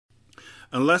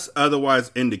Unless otherwise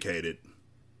indicated,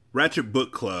 Ratchet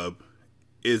Book Club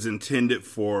is intended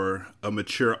for a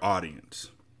mature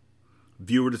audience.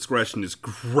 Viewer discretion is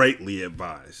greatly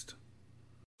advised.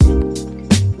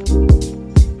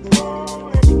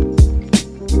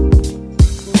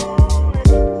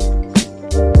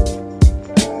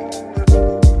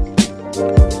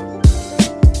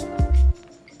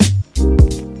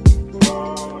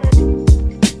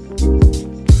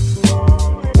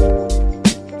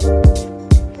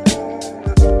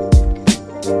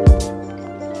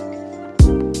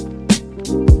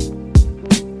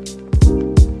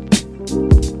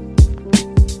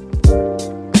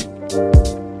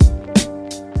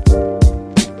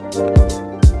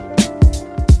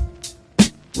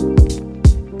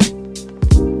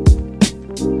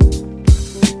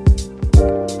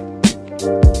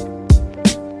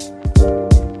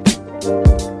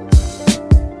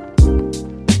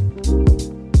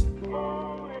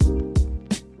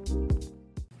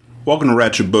 Welcome to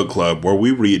Ratchet Book Club, where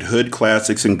we read hood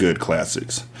classics and good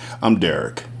classics. I'm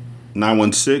Derek.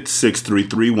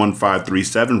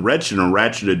 916-633-1537, Ratchet and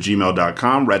Ratchet at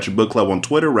gmail.com, Ratchet Book Club on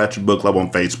Twitter, Ratchet Book Club on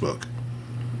Facebook.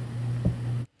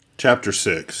 Chapter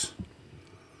 6.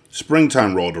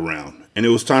 Springtime rolled around, and it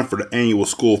was time for the annual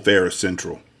school fair at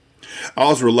Central. I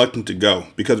was reluctant to go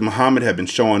because Muhammad had been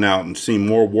showing out and seemed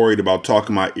more worried about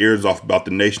talking my ears off about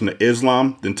the Nation of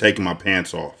Islam than taking my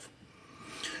pants off.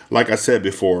 Like I said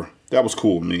before, that was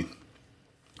cool with me.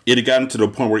 It had gotten to the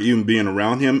point where even being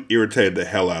around him irritated the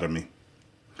hell out of me.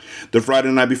 The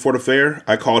Friday night before the fair,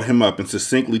 I called him up and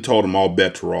succinctly told him all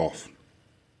bets were off.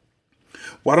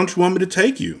 "Why don't you want me to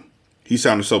take you?" He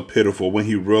sounded so pitiful when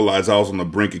he realized I was on the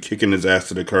brink of kicking his ass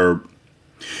to the curb.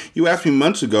 "You asked me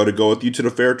months ago to go with you to the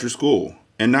fair at your school,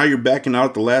 and now you're backing out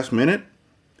at the last minute?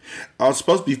 I was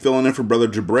supposed to be filling in for Brother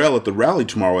Jabril at the rally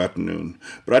tomorrow afternoon,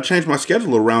 but I changed my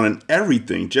schedule around and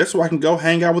everything just so I can go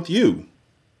hang out with you."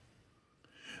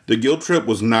 The guilt trip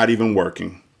was not even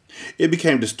working. It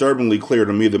became disturbingly clear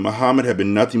to me that Muhammad had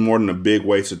been nothing more than a big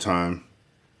waste of time.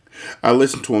 I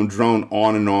listened to him drone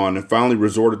on and finally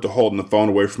resorted to holding the phone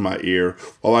away from my ear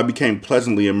while I became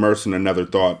pleasantly immersed in another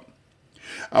thought.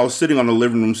 I was sitting on the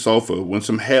living room sofa when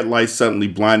some headlights suddenly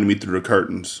blinded me through the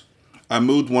curtains. I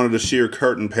moved one of the sheer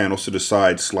curtain panels to the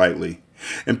side slightly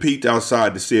and peeked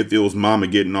outside to see if it was Mama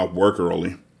getting off work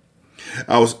early.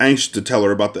 I was anxious to tell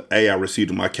her about the A I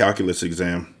received on my calculus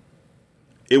exam.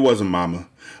 It wasn't Mama,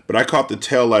 but I caught the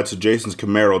taillights of Jason's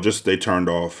Camaro just as they turned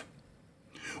off.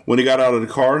 When he got out of the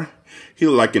car, he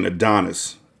looked like an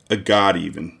Adonis, a god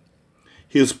even.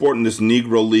 He was sporting this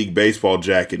Negro League baseball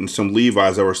jacket and some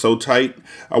Levi's that were so tight,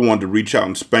 I wanted to reach out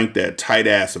and spank that tight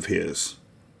ass of his.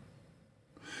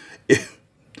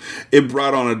 It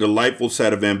brought on a delightful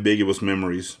set of ambiguous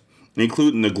memories,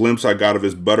 including the glimpse I got of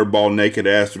his butterball naked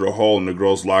ass through a hole in the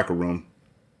girls' locker room.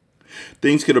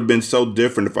 Things could have been so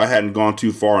different if I hadn't gone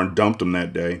too far and dumped him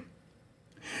that day.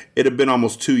 It had been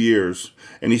almost 2 years,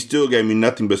 and he still gave me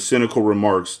nothing but cynical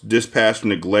remarks,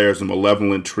 dispassionate glares, and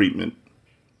malevolent treatment.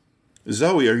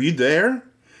 "Zoe, are you there?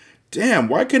 Damn,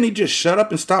 why couldn't he just shut up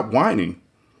and stop whining?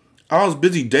 I was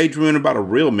busy daydreaming about a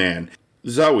real man.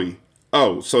 Zoe,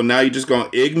 oh, so now you just gonna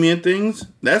egg me and things?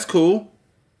 That's cool."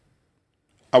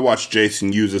 I watched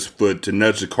Jason use his foot to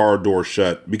nudge the car door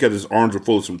shut because his arms were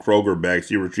full of some Kroger bags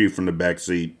he retrieved from the back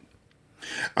seat.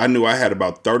 I knew I had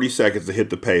about 30 seconds to hit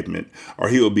the pavement, or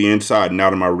he would be inside and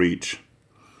out of my reach.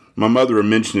 My mother had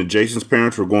mentioned that Jason's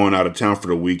parents were going out of town for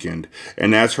the weekend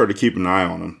and asked her to keep an eye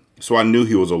on him, so I knew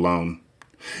he was alone.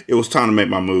 It was time to make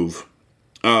my move.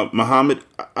 Muhammad,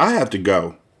 I have to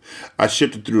go." I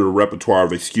shifted through the repertoire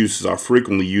of excuses I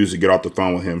frequently used to get off the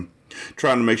phone with him,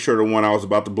 trying to make sure the one I was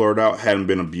about to blurt out hadn't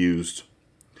been abused.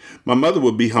 "My mother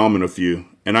will be home in a few,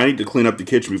 and I need to clean up the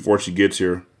kitchen before she gets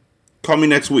here. Call me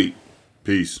next week.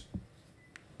 Peace."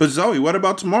 "But Zoe, what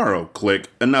about tomorrow?" Click.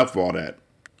 Enough of all that.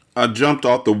 I jumped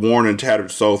off the worn and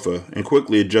tattered sofa and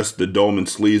quickly adjusted the dolman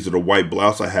sleeves of the white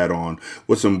blouse I had on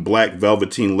with some black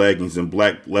velveteen leggings and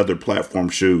black leather platform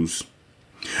shoes.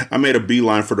 I made a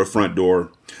beeline for the front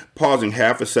door, pausing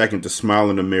half a second to smile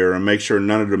in the mirror and make sure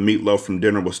none of the meatloaf from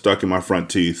dinner was stuck in my front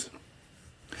teeth.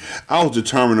 I was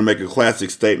determined to make a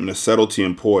classic statement of subtlety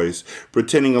and poise,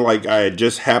 pretending like I had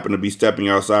just happened to be stepping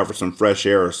outside for some fresh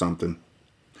air or something.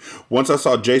 Once I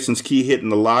saw Jason's key hitting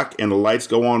the lock and the lights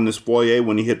go on in his foyer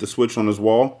when he hit the switch on his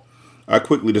wall, I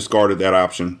quickly discarded that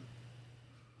option.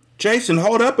 "Jason,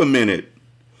 hold up a minute!"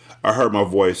 I heard my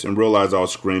voice and realized I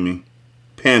was screaming,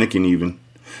 panicking even.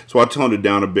 So I toned it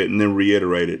down a bit and then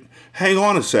reiterated, "Hang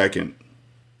on a second."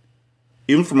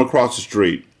 Even from across the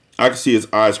street, I could see his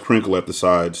eyes crinkle at the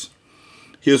sides.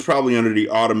 He was probably under the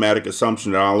automatic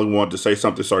assumption that I only wanted to say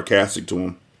something sarcastic to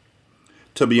him.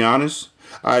 To be honest,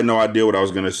 I had no idea what I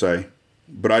was going to say,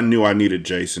 but I knew I needed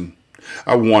Jason.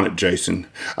 I wanted Jason.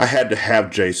 I had to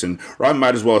have Jason, or I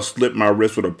might as well have slit my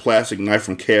wrist with a plastic knife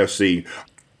from KFC,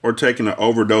 or taken an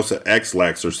overdose of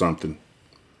X-Lax or something.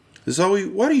 Zoe,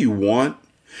 what do you want?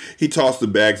 He tossed the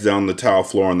bags down the tile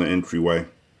floor on the entryway.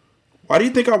 Why do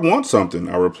you think I want something?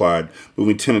 I replied,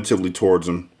 moving tentatively towards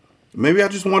him. Maybe I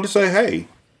just wanted to say hey.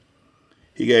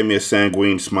 He gave me a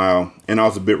sanguine smile, and I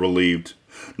was a bit relieved.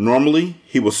 Normally,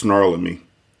 he would snarl at me.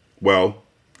 Well,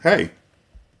 hey.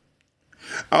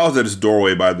 I was at his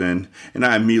doorway by then, and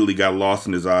I immediately got lost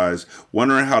in his eyes,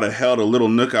 wondering how the hell the little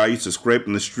nook I used to scrape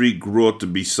in the street grew up to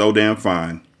be so damn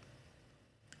fine.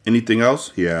 Anything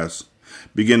else? He asked,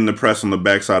 beginning to press on the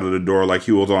backside of the door like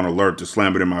he was on alert to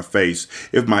slam it in my face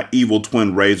if my evil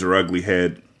twin raised her ugly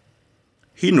head.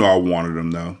 He knew I wanted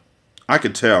him, though. I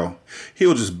could tell. He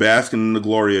was just basking in the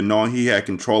glory of knowing he had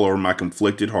control over my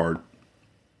conflicted heart.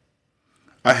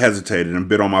 I hesitated and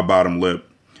bit on my bottom lip,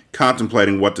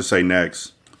 contemplating what to say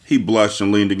next. He blushed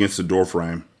and leaned against the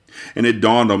doorframe, and it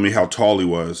dawned on me how tall he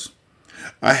was.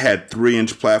 I had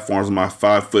 3-inch platforms on my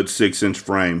 5'6"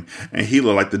 frame, and he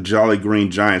looked like the Jolly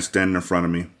Green Giant standing in front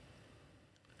of me.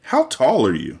 How tall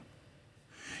are you?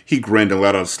 He grinned and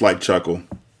let out a slight chuckle.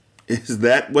 Is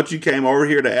that what you came over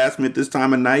here to ask me at this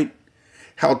time of night?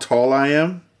 How tall I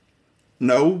am?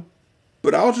 No,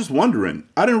 but I was just wondering.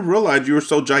 I didn't realize you were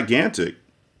so gigantic.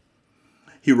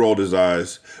 He rolled his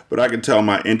eyes, but I could tell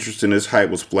my interest in his height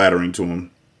was flattering to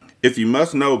him. If you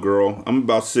must know, girl, I'm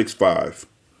about 6'5".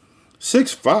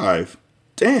 6'5"?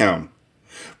 Damn.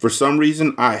 For some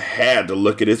reason, I had to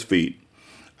look at his feet.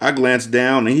 I glanced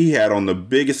down, and he had on the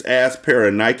biggest ass pair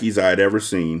of Nikes I had ever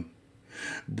seen.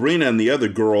 Brina and the other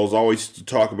girls always used to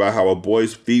talk about how a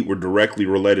boy's feet were directly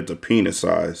related to penis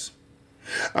size.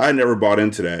 I never bought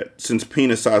into that, since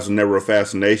penis size was never a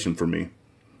fascination for me.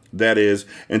 That is,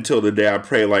 until the day I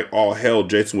prayed like all hell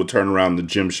Jason would turn around in the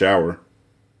gym shower.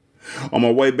 On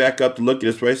my way back up to look at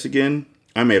his face again,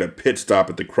 I made a pit stop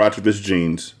at the crotch of his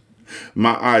jeans.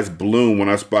 My eyes bloomed when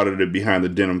I spotted it behind the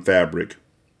denim fabric.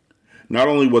 Not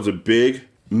only was it big,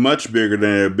 much bigger than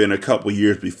it had been a couple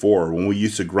years before when we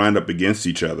used to grind up against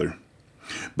each other.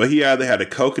 But he either had a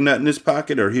coconut in his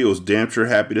pocket or he was damn sure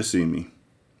happy to see me.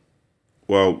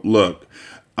 Well, look,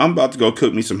 I'm about to go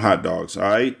cook me some hot dogs,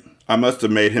 alright? I must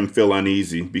have made him feel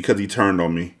uneasy because he turned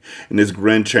on me, and his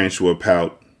grin changed to a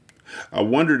pout. I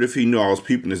wondered if he knew I was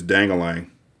peeping his dang-a-lang.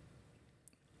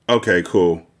 Okay,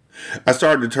 cool. I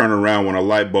started to turn around when a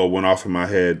light bulb went off in my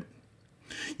head.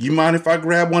 You mind if I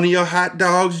grab one of your hot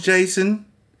dogs, Jason?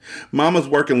 Mama's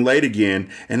working late again,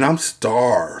 and I'm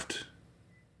starved.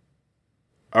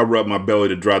 I rubbed my belly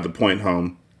to drive the point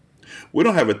home. We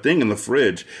don't have a thing in the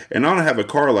fridge, and I don't have a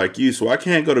car like you, so I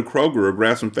can't go to Kroger or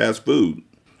grab some fast food.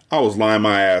 I was lying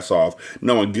my ass off,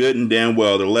 knowing good and damn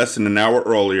well that less than an hour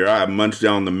earlier I had munched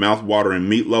down the mouth-watering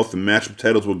meatloaf and mashed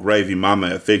potatoes with gravy Mama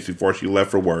had fixed before she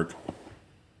left for work.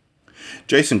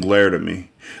 Jason glared at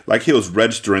me, like he was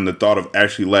registering the thought of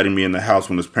actually letting me in the house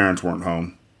when his parents weren't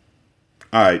home.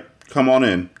 Alright, come on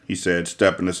in, he said,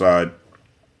 stepping aside.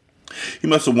 He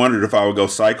must have wondered if I would go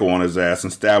psycho on his ass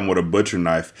and stab him with a butcher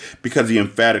knife, because he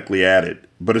emphatically added,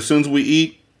 but as soon as we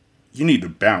eat, you need to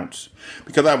bounce,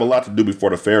 because I have a lot to do before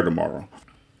the fair tomorrow.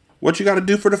 What you got to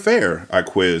do for the fair? I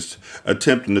quizzed,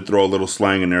 attempting to throw a little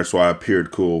slang in there so I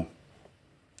appeared cool.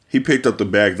 He picked up the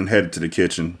bags and headed to the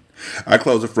kitchen. I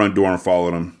closed the front door and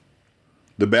followed him.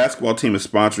 The basketball team is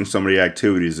sponsoring some of the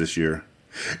activities this year,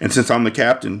 and since I'm the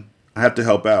captain, I have to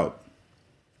help out.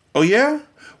 Oh yeah?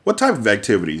 What type of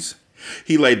activities?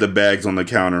 He laid the bags on the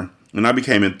counter, and I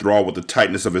became enthralled with the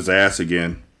tightness of his ass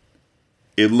again.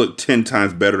 It looked 10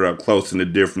 times better up close than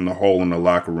it did from the hole in the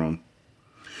locker room.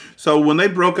 So when they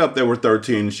broke up, they were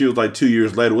 13, and she was like 2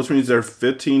 years later, which means they're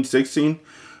 15, 16?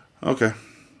 Okay.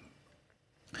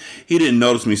 He didn't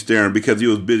notice me staring because he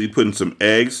was busy putting some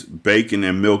eggs, bacon,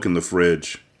 and milk in the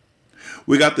fridge.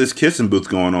 We got this kissing booth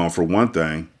going on for one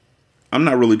thing. I'm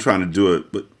not really trying to do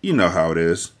it, but you know how it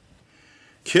is.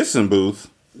 Kissing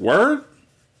booth? Word?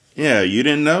 Yeah, you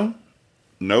didn't know?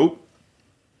 Nope.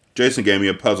 Jason gave me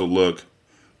a puzzled look.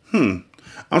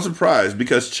 I'm surprised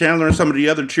because Chandler and some of the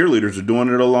other cheerleaders are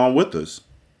doing it along with us.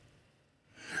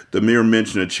 The mere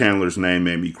mention of Chandler's name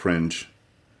made me cringe.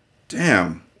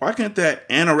 Damn, why can't that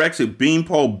anorexic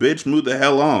beanpole bitch move the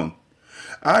hell on?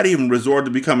 I'd even resort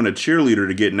to becoming a cheerleader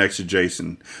to get next to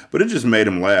Jason, but it just made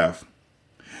him laugh.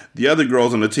 The other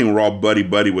girls on the team were all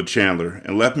buddy-buddy with Chandler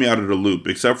and left me out of the loop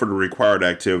except for the required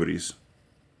activities.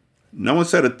 No one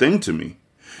said a thing to me.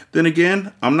 Then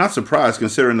again, I'm not surprised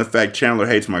considering the fact Chandler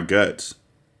hates my guts.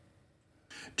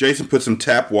 Jason put some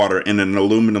tap water in an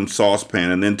aluminum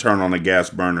saucepan and then turned on the gas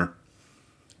burner.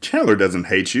 Chandler doesn't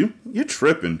hate you. You're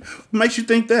tripping. What makes you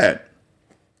think that?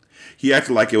 He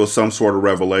acted like it was some sort of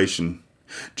revelation.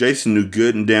 Jason knew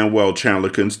good and damn well Chandler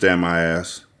couldn't stand my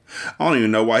ass. I don't even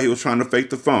know why he was trying to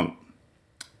fake the funk.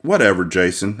 Whatever,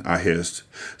 Jason, I hissed.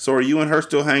 So are you and her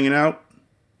still hanging out?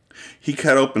 He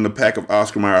cut open a pack of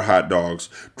Oscar Mayer hot dogs,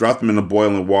 dropped them in the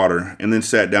boiling water, and then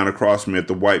sat down across from me at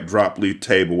the white drop leaf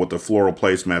table with the floral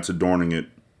placemats adorning it.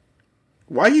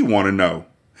 Why you want to know?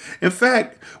 In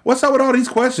fact, what's up with all these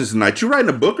questions tonight? You writing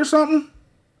a book or something?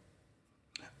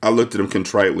 I looked at him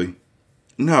contritely.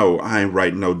 No, I ain't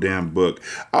writing no damn book.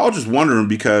 I was just wondering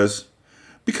because...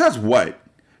 Because what?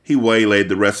 He waylaid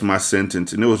the rest of my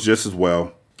sentence, and it was just as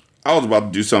well. I was about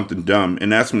to do something dumb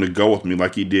and ask him to go with me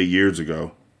like he did years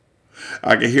ago.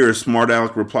 I could hear his smart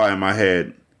aleck reply in my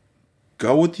head.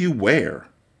 Go with you where?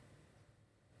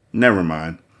 Never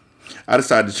mind. I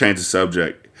decided to change the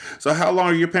subject. So how long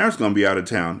are your parents going to be out of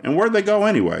town? And where'd they go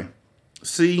anyway?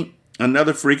 See,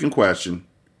 another freaking question.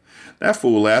 That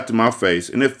fool laughed in my face,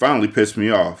 and it finally pissed me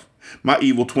off. My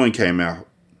evil twin came out.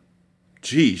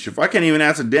 Geesh, if I can't even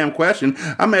answer a damn question,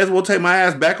 I may as well take my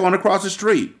ass back on across the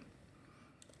street.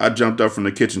 I jumped up from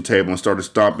the kitchen table and started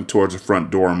stomping towards the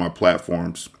front door on my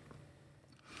platforms.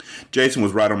 Jason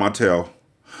was right on my tail.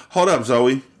 Hold up,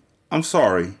 Zoe. I'm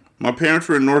sorry. My parents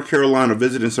were in North Carolina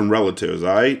visiting some relatives,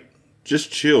 alright?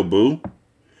 Just chill, boo.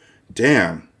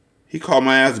 Damn. He called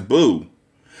my ass boo.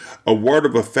 A word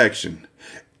of affection.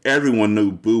 Everyone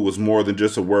knew boo was more than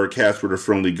just a word Casper the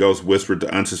Friendly Ghost whispered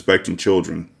to unsuspecting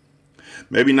children.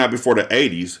 Maybe not before the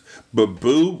 80s, but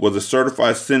boo was a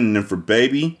certified synonym for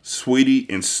baby, sweetie,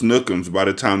 and snookums by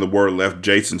the time the word left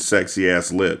Jason's sexy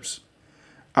ass lips.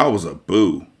 I was a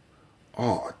boo.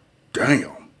 Oh,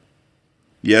 damn.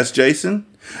 Yes, Jason?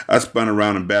 I spun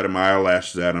around and batted my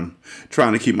eyelashes at him,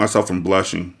 trying to keep myself from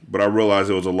blushing, but I realized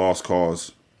it was a lost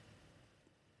cause.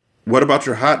 What about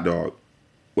your hot dog?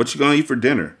 What you gonna eat for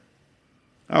dinner?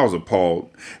 I was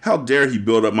appalled. How dare he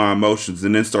build up my emotions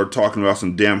and then start talking about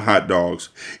some damn hot dogs,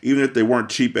 even if they weren't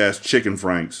cheap-ass chicken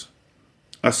franks.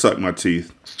 I sucked my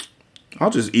teeth. I'll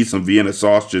just eat some Vienna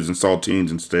sausages and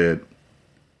saltines instead.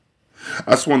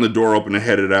 I swung the door open and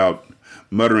headed out,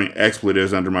 muttering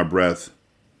expletives under my breath.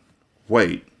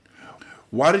 Wait,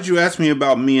 why did you ask me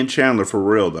about me and Chandler for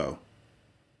real, though?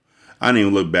 I didn't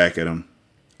even look back at him.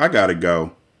 I gotta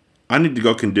go. I need to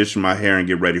go condition my hair and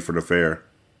get ready for the fair.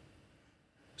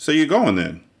 So you're going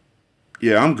then?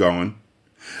 Yeah, I'm going.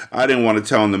 I didn't want to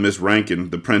tell him that Miss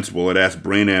Rankin, the principal, had asked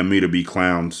Brina and me to be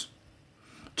clowns.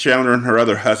 Chandler and her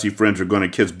other hussy friends were going to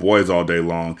kiss boys all day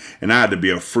long, and I had to be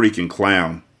a freaking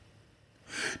clown.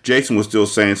 Jason was still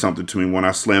saying something to me when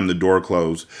I slammed the door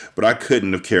closed, but I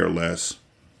couldn't have cared less.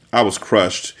 I was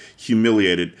crushed,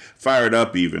 humiliated, fired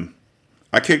up even.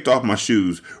 I kicked off my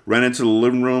shoes, ran into the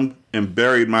living room, and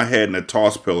buried my head in a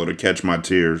toss pillow to catch my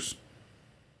tears.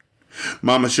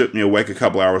 Mama shook me awake a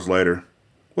couple hours later.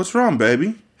 What's wrong,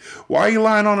 baby? Why are you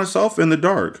lying on a sofa in the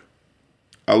dark?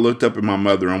 I looked up at my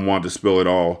mother and wanted to spill it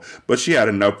all, but she had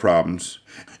enough problems,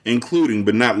 including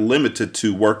but not limited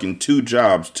to working 2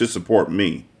 jobs to support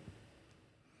me.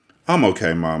 I'm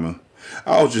okay, Mama.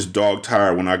 I was just dog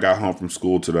tired when I got home from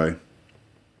school today.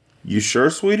 You sure,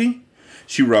 sweetie?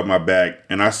 She rubbed my back,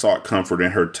 and I sought comfort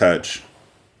in her touch.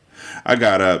 I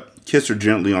got up, kissed her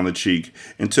gently on the cheek,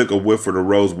 and took a whiff of the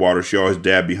rose water she always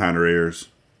dabbed behind her ears.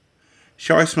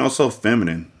 She always smelled so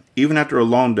feminine, even after a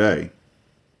long day.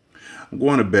 I'm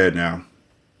going to bed now.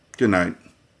 Good night.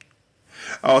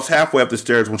 I was halfway up the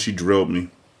stairs when she drilled me.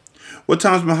 What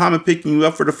time's Muhammad picking you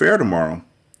up for the fair tomorrow?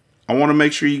 I want to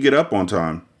make sure you get up on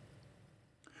time.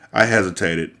 I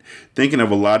hesitated, thinking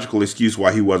of a logical excuse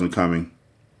why he wasn't coming.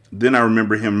 Then I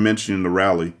remember him mentioning the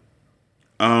rally.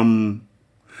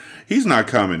 He's not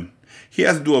coming. He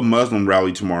has to do a Muslim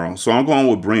rally tomorrow, so I'm going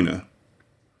with Brina.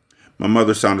 My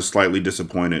mother sounded slightly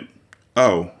disappointed.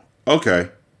 Oh,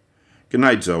 okay. Good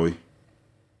night, Zoe.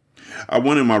 I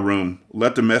went in my room,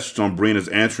 left a message on Brina's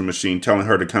answering machine telling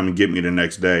her to come and get me the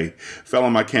next day, fell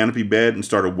on my canopy bed, and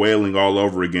started wailing all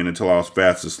over again until I was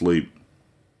fast asleep.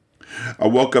 I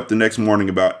woke up the next morning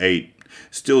about 8,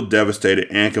 still devastated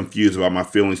and confused about my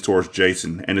feelings towards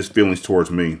Jason and his feelings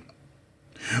towards me.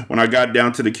 When I got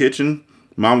down to the kitchen,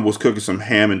 Mama was cooking some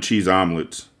ham and cheese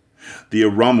omelets. The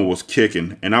aroma was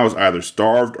kicking, and I was either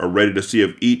starved or ready to see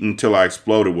if eating until I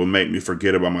exploded would make me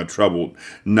forget about my troubled,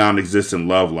 non-existent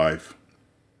love life.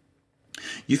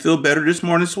 You feel better this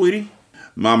morning, sweetie?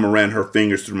 Mama ran her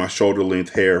fingers through my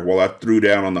shoulder-length hair while I threw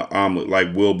down on the omelet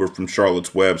like Wilbur from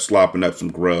Charlotte's Web slopping up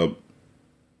some grub.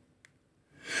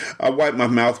 I wiped my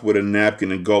mouth with a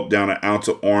napkin and gulped down an ounce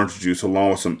of orange juice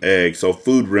along with some eggs so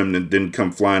food remnant didn't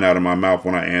come flying out of my mouth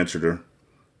when I answered her.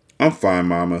 I'm fine,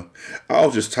 Mama. I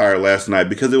was just tired last night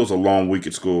because it was a long week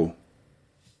at school.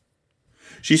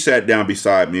 She sat down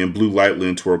beside me and blew lightly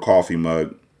into her coffee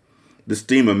mug. The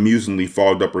steam amusingly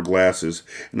fogged up her glasses,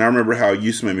 and I remember how it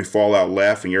used to make me fall out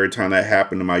laughing every time that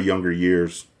happened in my younger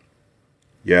years.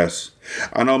 Yes,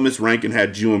 I know Miss Rankin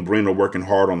had you and Brina working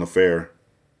hard on the fair.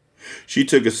 She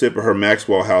took a sip of her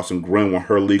Maxwell House and grinned when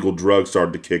her legal drugs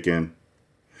started to kick in.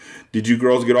 Did you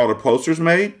girls get all the posters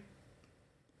made?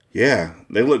 Yeah,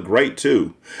 they look great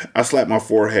too. I slapped my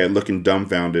forehead, looking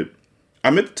dumbfounded.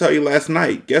 I meant to tell you last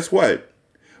night. Guess what?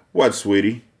 What,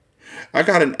 sweetie? I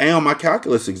got an A on my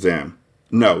calculus exam.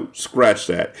 No, scratch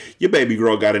that. Your baby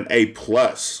girl got an A+.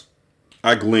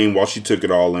 I gleamed while she took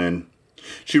it all in.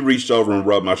 She reached over and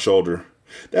rubbed my shoulder.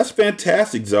 That's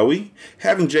fantastic, Zoe.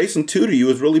 Having Jason tutor you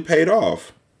has really paid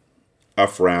off. I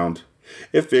frowned.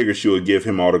 It figured she would give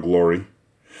him all the glory.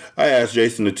 I asked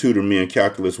Jason to tutor me in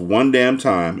calculus one damn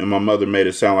time, and my mother made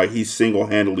it sound like he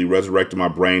single-handedly resurrected my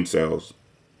brain cells.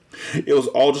 It was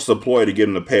all just a ploy to get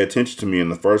him to pay attention to me in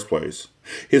the first place.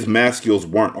 His math skills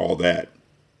weren't all that.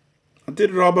 I did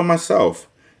it all by myself.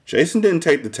 Jason didn't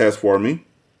take the test for me.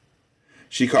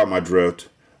 She caught my drift.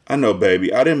 I know,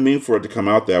 baby. I didn't mean for it to come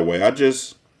out that way.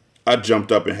 I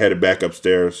jumped up and headed back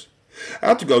upstairs. I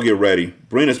have to go get ready.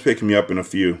 Brina's picking me up in a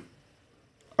few.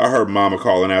 I heard Mama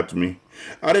calling after me.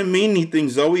 I didn't mean anything,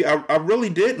 Zoe. I really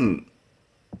didn't.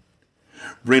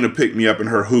 Brina picked me up in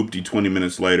her hoopty 20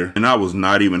 minutes later, and I was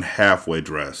not even halfway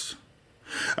dressed.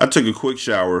 I took a quick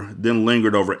shower, then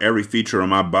lingered over every feature of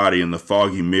my body in the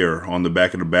foggy mirror on the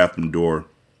back of the bathroom door.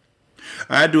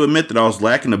 I had to admit that I was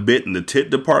lacking a bit in the tit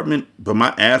department, but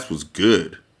my ass was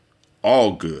good.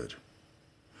 All good.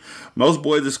 Most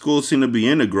boys at school seem to be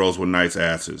into girls with nice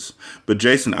asses, but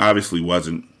Jason obviously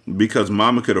wasn't, because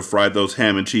Mama could have fried those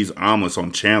ham and cheese omelets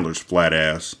on Chandler's flat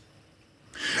ass.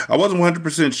 I wasn't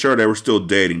 100% sure they were still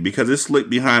dating because his slick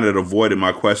behind had avoided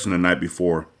my question the night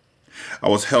before. I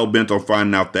was hell-bent on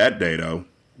finding out that day, though,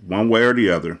 one way or the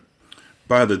other.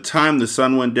 By the time the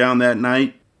sun went down that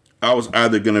night, I was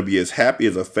either going to be as happy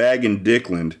as a fag in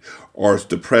Dickland or as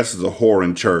depressed as a whore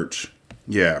in church.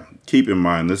 Yeah, keep in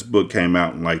mind, this book came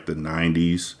out in like the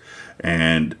 90s,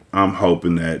 and I'm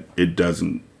hoping that it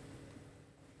doesn't.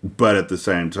 But at the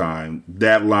same time,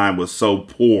 that line was so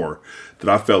poor that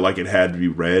I felt like it had to be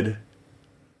read.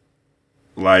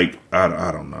 Like,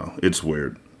 I don't know. It's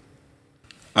weird.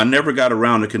 I never got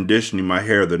around to conditioning my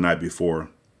hair the night before,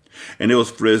 and it was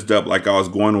frizzed up like I was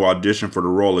going to audition for the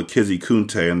role of Kizzy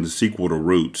Kunte in the sequel to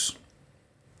Roots.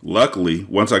 Luckily,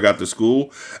 once I got to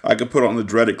school, I could put on the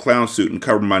dreaded clown suit and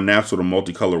cover my naps with a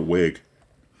multicolored wig.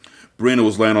 Brina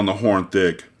was laying on the horn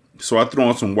thick, so I threw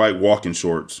on some white walking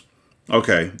shorts.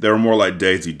 Okay, they were more like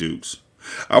Daisy Dukes.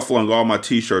 I flung all my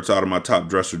t-shirts out of my top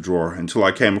dresser drawer until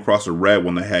I came across a red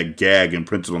one that had gag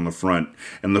imprinted on the front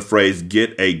and the phrase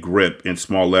 "Get a grip" in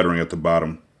small lettering at the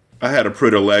bottom. I had a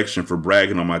predilection for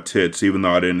bragging on my tits even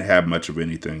though I didn't have much of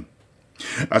anything.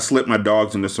 I slipped my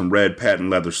dogs into some red patent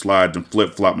leather slides and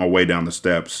flip-flopped my way down the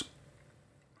steps.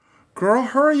 Girl,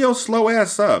 hurry your slow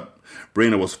ass up.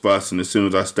 Brina was fussing as soon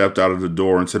as I stepped out of the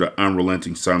door into the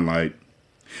unrelenting sunlight.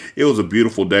 It was a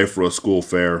beautiful day for a school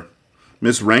fair.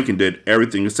 Miss Rankin did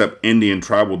everything except Indian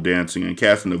tribal dancing and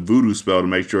casting a voodoo spell to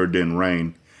make sure it didn't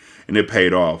rain. And it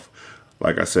paid off.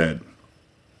 Like I said,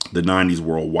 the 90s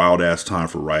were a wild-ass time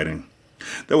for writing.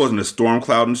 There wasn't a storm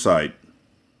cloud in sight.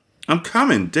 I'm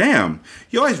coming, damn.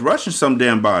 You always rushing some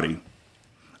damn body.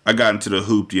 I got into the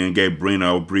hoopty and gave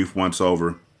Brina a brief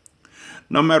once-over.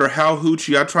 No matter how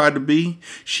hoochie I tried to be,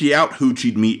 she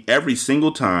out-hoochied me every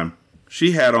single time.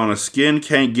 She had on a skin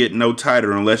can't get no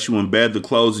tighter unless you embed the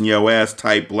clothes in your ass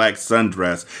tight black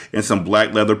sundress and some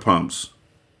black leather pumps.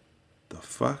 The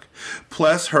fuck?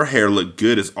 Plus, her hair looked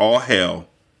good as all hell.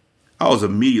 I was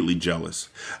immediately jealous.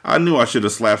 I knew I should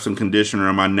have slapped some conditioner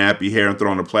in my nappy hair and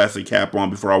thrown a plastic cap on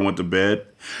before I went to bed.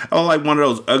 I looked like one of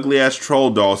those ugly-ass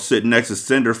troll dolls sitting next to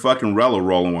Cinder fucking Rella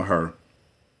rolling with her.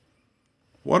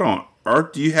 What on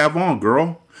earth do you have on,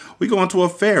 girl? We going to a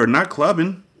fair, not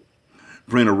clubbing.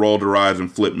 Brina rolled her eyes and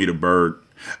flipped me the bird.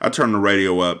 I turned the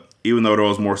radio up, even though there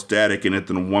was more static in it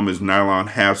than a woman's nylon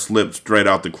half-slip straight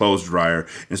out the clothes dryer,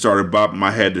 and started bopping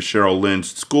my head to Cheryl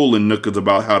Lynn's schooling nookers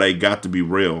about how they got to be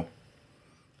real.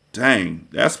 Dang,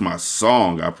 that's my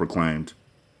song, I proclaimed.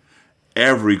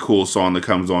 Every cool song that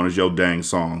comes on is your dang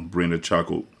song, Brina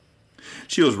chuckled.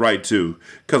 She was right, too,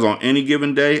 because on any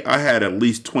given day, I had at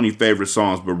least 20 favorite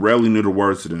songs, but rarely knew the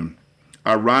words to them.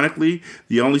 Ironically,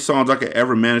 the only songs I could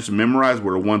ever manage to memorize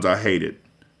were the ones I hated.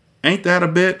 Ain't that a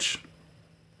bitch?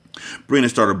 Brina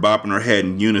started bopping her head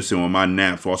in unison with my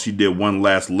naps while she did one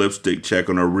last lipstick check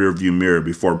on her rearview mirror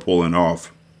before pulling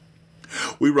off.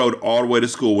 We rode all the way to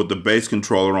school with the base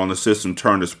controller on the system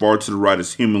turned as far to the right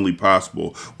as humanly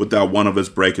possible without one of us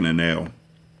breaking a nail.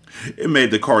 It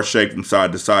made the car shake from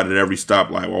side to side at every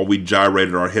stoplight while we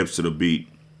gyrated our hips to the beat.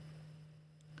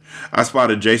 I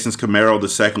spotted Jason's Camaro the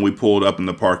second we pulled up in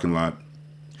the parking lot.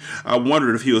 I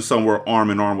wondered if he was somewhere arm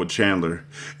in arm with Chandler,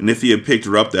 and if he had picked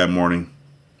her up that morning.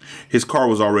 His car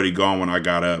was already gone when I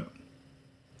got up.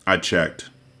 I checked.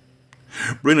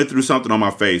 Brenda threw something on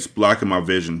my face, blocking my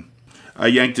vision. I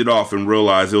yanked it off and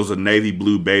realized it was a navy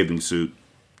blue bathing suit.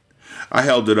 I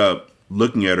held it up,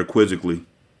 looking at her quizzically.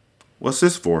 What's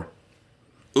this for?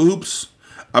 Oops.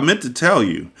 I meant to tell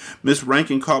you. Miss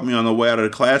Rankin caught me on the way out of the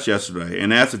class yesterday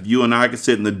and asked if you and I could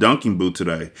sit in the dunking booth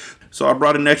today, so I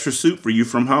brought an extra suit for you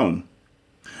from home.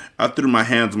 I threw my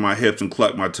hands on my hips and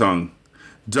clucked my tongue.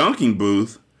 Dunking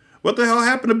booth? What the hell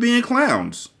happened to being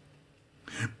clowns?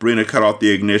 Brina cut off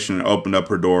the ignition and opened up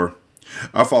her door.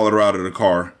 I followed her out of the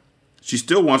car. She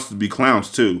still wants to be clowns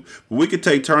too, but we could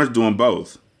take turns doing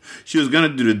both. She was going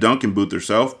to do the dunking booth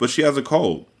herself, but she has a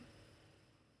cold.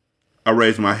 I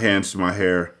raised my hands to my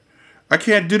hair. I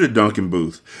can't do the dunking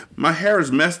booth. My hair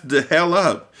is messed the hell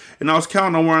up, and I was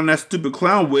counting on wearing that stupid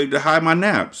clown wig to hide my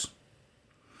naps.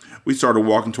 We started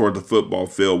walking toward the football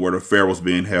field where the fair was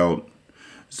being held.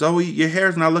 Zoe, your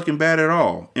hair's not looking bad at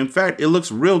all. In fact, it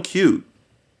looks real cute.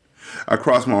 I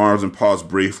crossed my arms and paused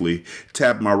briefly,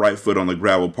 tapped my right foot on the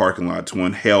gravel parking lot to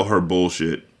inhale her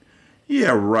bullshit.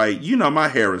 Yeah, right. You know my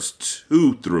hair is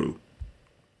too through.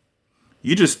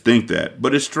 You just think that,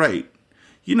 but it's straight.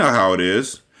 You know how it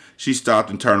is. She stopped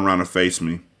and turned around to face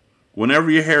me.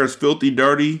 Whenever your hair is filthy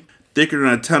dirty, thicker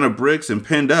than a ton of bricks and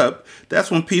pinned up,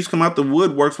 that's when peeps come out the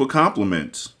woodworks with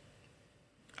compliments.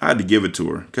 I had to give it to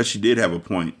her, because she did have a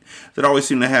point. That always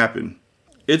seemed to happen.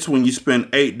 It's when you spend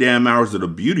 8 damn hours at a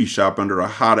beauty shop under a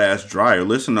hot-ass dryer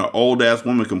listening to old-ass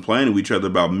women complaining to each other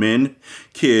about men,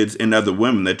 kids, and other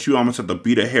women that you almost have to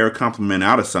beat a hair compliment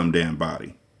out of some damn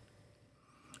body.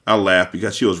 I laughed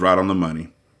because she was right on the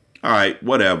money. Alright,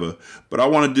 whatever, but I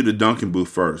want to do the dunking booth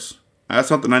first. I have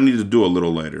something I need to do a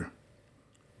little later.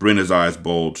 Brenda's eyes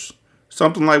bulged.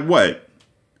 Something like what?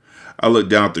 I looked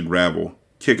down at the gravel,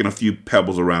 kicking a few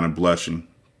pebbles around and blushing.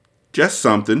 Just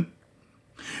something.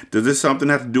 Does this something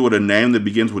have to do with a name that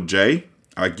begins with J?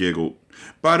 I giggled.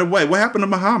 By the way, what happened to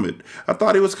Muhammad? I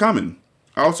thought he was coming.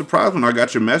 I was surprised when I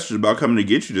got your message about coming to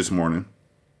get you this morning.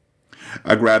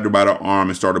 I grabbed her by the arm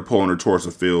and started pulling her towards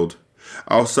the field.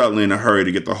 I was suddenly in a hurry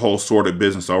to get the whole sordid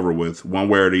business over with, one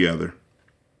way or the other.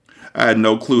 I had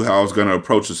no clue how I was going to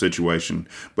approach the situation,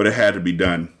 but it had to be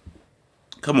done.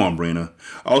 Come on, Brina.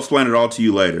 I'll explain it all to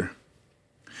you later.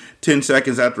 10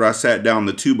 seconds after I sat down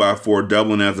the 2x4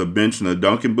 doubling as a bench in the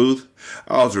dunking booth,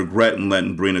 I was regretting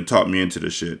letting Brina talk me into the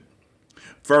shit.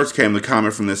 First came the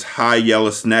comment from this high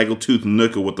yellow snaggletooth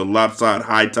nooker with the lopsided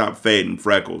high top fade and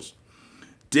freckles.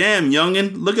 Damn,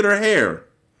 youngin', look at her hair.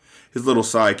 His little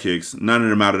sidekicks, none of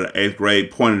them out of the 8th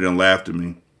grade, pointed and laughed at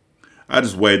me. I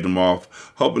just waved them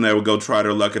off, hoping they would go try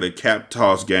their luck at a cap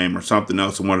toss game or something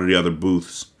else in one of the other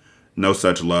booths. No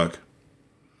such luck.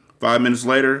 5 minutes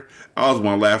later, I was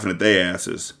one laughing at their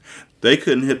asses. They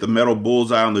couldn't hit the metal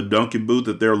bullseye on the dunking booth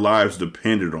that their lives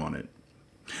depended on it.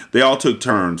 They all took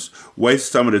turns,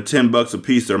 wasted some of the $10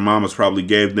 apiece their mamas probably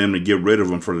gave them to get rid of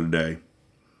them for the day.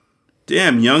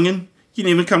 Damn, youngin', you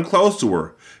didn't even come close to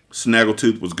her.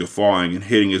 Snaggletooth was guffawing and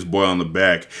hitting his boy on the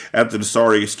back after the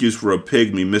sorry excuse for a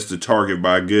pygmy missed the target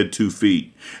by a good 2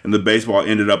 feet, and the baseball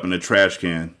ended up in the trash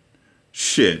can.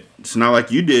 Shit, it's not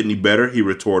like you did any better, he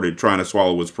retorted, trying to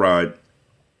swallow his pride.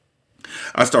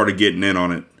 I started getting in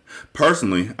on it.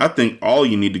 Personally, I think all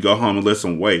you need to go home and lift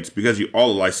some weights because you all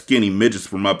look like skinny midgets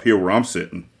from up here where I'm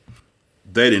sitting.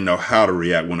 They didn't know how to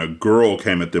react when a girl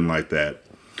came at them like that.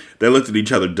 They looked at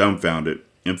each other dumbfounded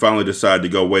and finally decided to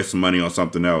go waste some money on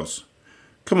something else.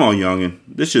 Come on, youngin',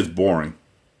 this shit's boring.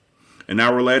 An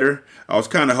hour later, I was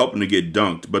kind of hoping to get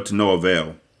dunked, but to no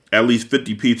avail. At least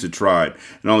 50 peeps had tried,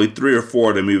 and only 3 or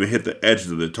 4 of them even hit the edge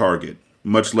of the target,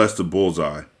 much less the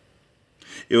bullseye.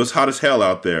 It was hot as hell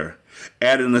out there.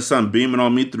 Add in the sun beaming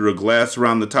on me through the glass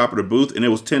around the top of the booth, and it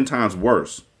was 10 times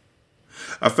worse.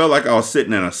 I felt like I was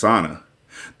sitting in a sauna.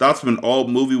 Thoughts of an old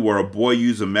movie where a boy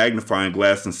used a magnifying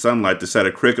glass in sunlight to set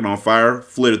a cricket on fire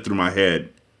flitted through my head.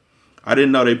 I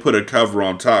didn't know they put a cover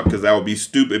on top because that would be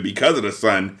stupid because of the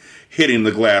sun hitting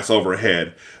the glass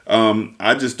overhead.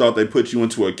 I just thought they put you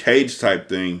into a cage type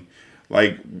thing,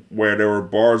 like where there were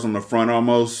bars on the front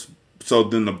almost, so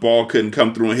then the ball couldn't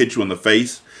come through and hit you in the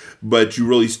face, but you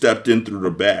really stepped in through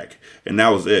the back, and that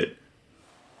was it.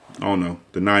 Oh no,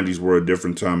 the 90s were a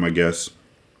different time, I guess.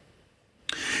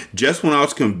 Just when I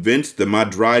was convinced that my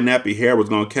dry, nappy hair was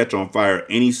going to catch on fire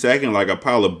any second like a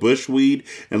pile of bushweed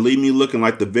and leave me looking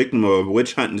like the victim of a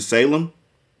witch hunt in Salem,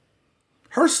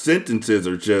 her sentences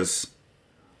are just...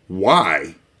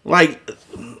 Why? Like,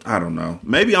 I don't know.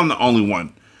 Maybe I'm the only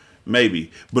one. Maybe.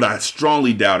 But I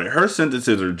strongly doubt it. Her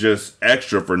sentences are just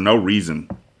extra for no reason.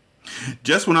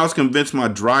 Just when I was convinced my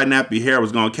dry, nappy hair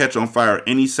was going to catch on fire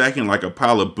any second like a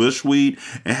pile of bushweed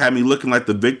and have me looking like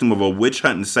the victim of a witch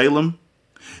hunt in Salem,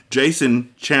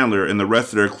 Jason, Chandler, and the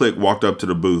rest of their clique walked up to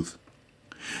the booth.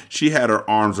 She had her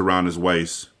arms around his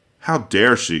waist. How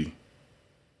dare she?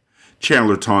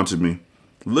 Chandler taunted me.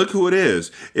 Look who it is.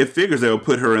 It figures they'll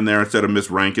put her in there instead of Miss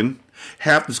Rankin.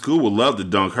 Half the school would love to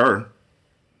dunk her.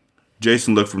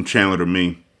 Jason looked from Chandler to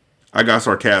me. I got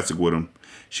sarcastic with him.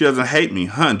 She doesn't hate me,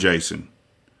 huh, Jason?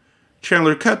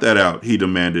 Chandler, cut that out, he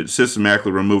demanded,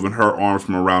 systematically removing her arms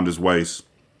from around his waist.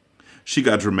 She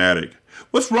got dramatic.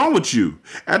 What's wrong with you?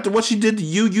 After what she did to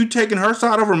you, you taking her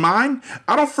side over mine?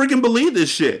 I don't freaking believe this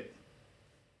shit.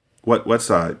 What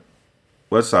side?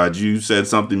 What side? You said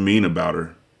something mean about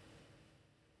her.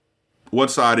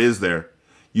 What side is there?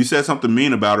 You said something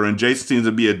mean about her and Jason seems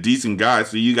to be a decent guy,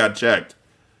 so you got checked.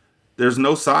 There's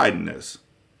no side in this.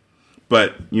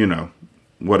 But,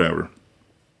 whatever.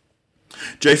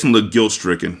 Jason looked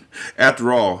guilt-stricken.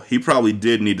 After all, he probably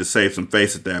did need to save some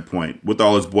face at that point, with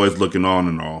all his boys looking on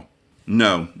and all.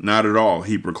 No, not at all,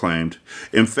 he proclaimed.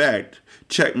 In fact,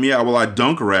 check me out while I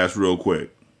dunk her ass real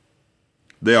quick.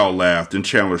 They all laughed, and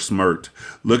Chandler smirked,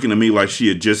 looking at me like she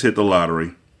had just hit the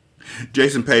lottery.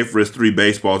 Jason paid for his 3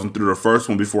 baseballs and threw the first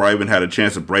one before I even had a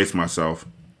chance to brace myself.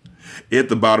 It hit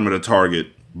the bottom of the target,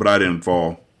 but I didn't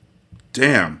fall.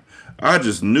 Damn, I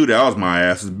just knew that was my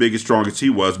ass, as big and strong as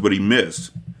he was, but he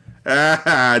missed.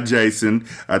 Ah, Jason,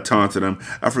 I taunted him.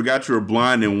 I forgot you were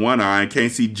blind in one eye and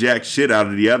can't see jack shit out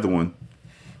of the other one.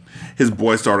 His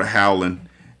boy started howling.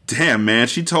 Damn, man,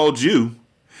 she told you.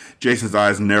 Jason's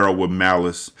eyes narrowed with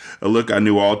malice, a look I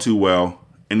knew all too well,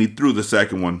 and he threw the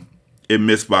second one. It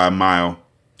missed by a mile.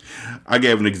 I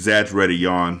gave an exaggerated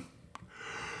yawn.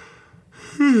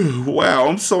 Wow,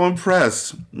 I'm so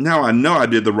impressed. Now I know I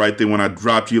did the right thing when I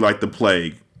dropped you like the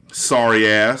plague. Sorry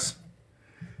ass.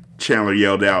 Chandler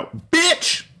yelled out,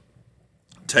 Bitch!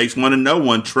 Takes one to know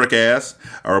one, trick ass,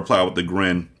 I replied with a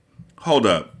grin. Hold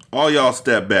up. All y'all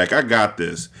step back. I got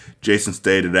this, Jason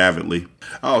stated avidly.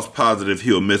 I was positive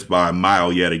he would miss by a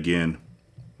mile yet again.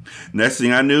 Next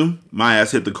thing I knew, my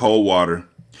ass hit the cold water.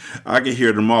 I could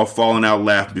hear them all falling out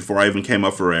laughing before I even came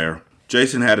up for air.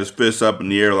 Jason had his fists up in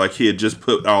the air like he had just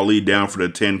put Ali down for the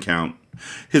 10 count.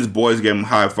 His boys gave him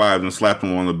high fives and slapped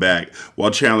him on the back,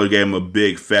 while Chandler gave him a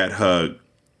big fat hug.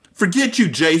 Forget you,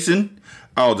 Jason!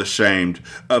 I was ashamed,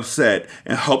 upset,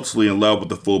 and hopelessly in love with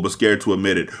the fool, but scared to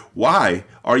admit it. Why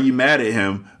are you mad at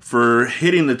him for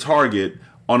hitting the target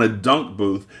on a dunk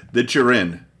booth that you're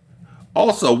in?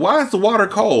 Also, why is the water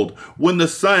cold when the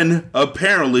sun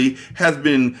apparently has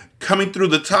been coming through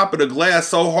the top of the glass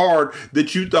so hard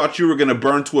that you thought you were going to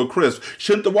burn to a crisp?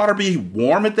 Shouldn't the water be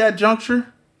warm at that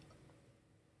juncture?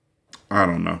 I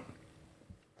don't know.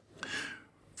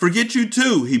 Forget you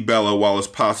too, he bellowed while his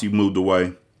posse moved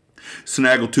away.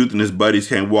 Snaggletooth and his buddies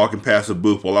came walking past the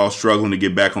booth while I was struggling to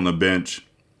get back on the bench.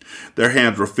 Their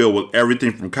hands were filled with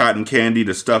everything from cotton candy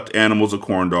to stuffed animals or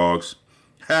corn dogs.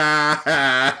 Ha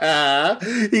ha ha!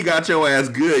 He got your ass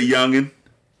good, youngin'.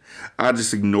 I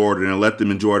just ignored it and let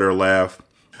them enjoy their laugh.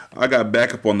 I got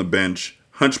back up on the bench,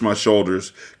 hunched my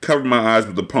shoulders, covered my eyes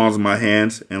with the palms of my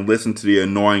hands, and listened to the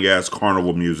annoying-ass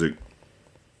carnival music.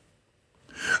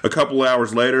 A couple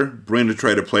hours later, Brenda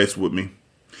traded places with me.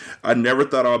 I never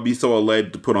thought I'd be so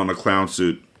elated to put on a clown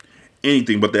suit.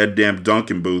 Anything but that damn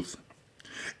dunking booth.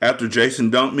 After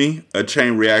Jason dumped me, a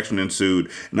chain reaction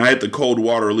ensued, and I hit the cold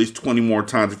water at least 20 more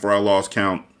times before I lost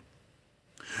count.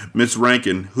 Miss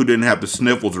Rankin, who didn't have the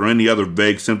sniffles or any other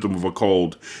vague symptom of a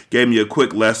cold, gave me a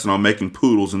quick lesson on making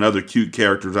poodles and other cute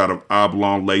characters out of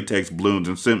oblong latex balloons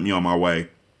and sent me on my way.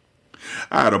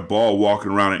 I had a ball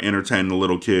walking around and entertaining the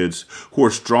little kids, who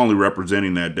were strongly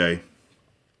representing that day.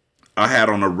 I had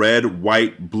on a red,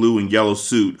 white, blue, and yellow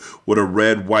suit with a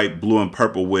red, white, blue, and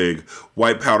purple wig,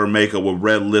 white powder makeup with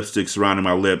red lipstick surrounding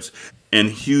my lips, and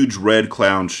huge red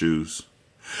clown shoes.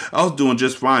 I was doing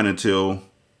just fine until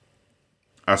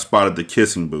I spotted the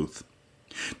kissing booth.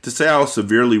 To say I was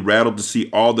severely rattled to see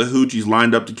all the hoochies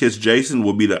lined up to kiss Jason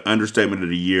would be the understatement of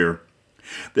the year.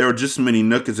 There were just as many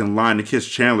nookies in line to kiss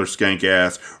Chandler's skank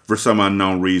ass for some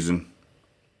unknown reason.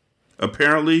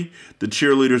 Apparently, the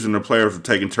cheerleaders and the players were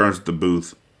taking turns at the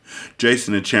booth.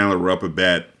 Jason and Chandler were up at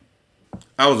bat.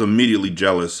 I was immediately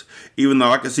jealous, even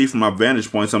though I could see from my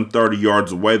vantage point some 30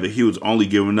 yards away that he was only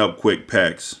giving up quick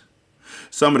pecks.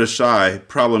 Some of the shy,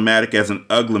 problematic as an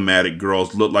ugly-matic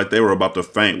girls looked like they were about to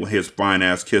faint when his fine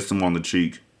ass kissed him on the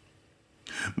cheek.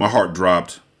 My heart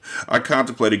dropped. I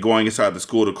contemplated going inside the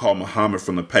school to call Muhammad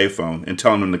from the payphone and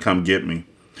telling him to come get me,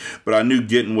 but I knew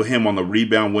getting with him on the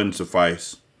rebound wouldn't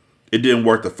suffice. It didn't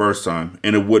work the first time,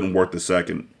 and it wouldn't work the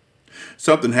second.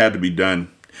 Something had to be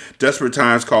done. Desperate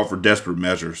times called for desperate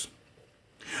measures.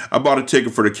 I bought a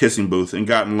ticket for the kissing booth and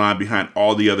got in line behind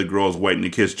all the other girls waiting to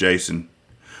kiss Jason.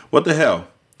 What the hell?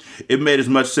 It made as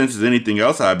much sense as anything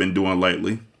else I had been doing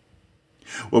lately.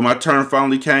 When my turn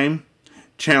finally came,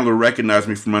 Chandler recognized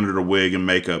me from under the wig and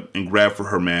makeup and grabbed for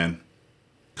her man.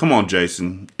 Come on,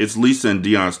 Jason. It's Lisa and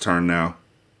Dion's turn now.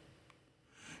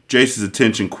 Jason's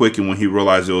attention quickened when he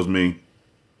realized it was me.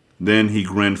 Then he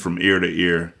grinned from ear to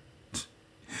ear.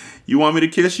 You want me to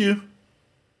kiss you?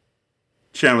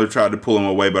 Chandler tried to pull him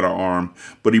away by the arm,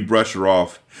 but he brushed her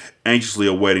off, anxiously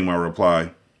awaiting my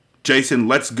reply. Jason,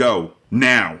 let's go.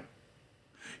 Now.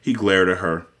 He glared at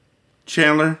her.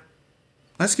 Chandler,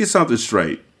 let's get something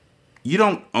straight. You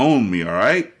don't own me, all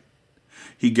right?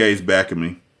 He gazed back at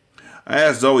me. I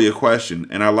asked Zoe a question,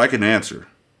 and I like an answer.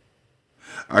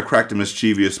 I cracked a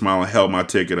mischievous smile and held my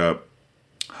ticket up.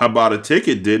 I bought a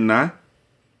ticket, didn't I?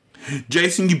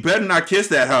 Jason, you better not kiss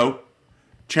that hoe.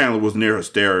 Chandler was near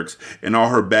hysterics, and all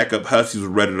her backup hussies were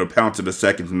ready to pounce at a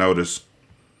second's notice.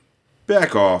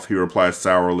 Back off, he replied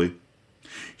sourly.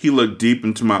 He looked deep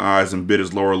into my eyes and bit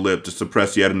his lower lip to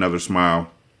suppress yet another smile.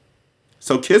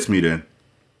 So kiss me then.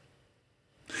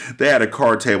 They had a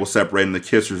card table separating the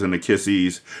kissers and the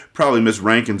kissees, probably Miss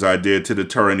Rankin's idea to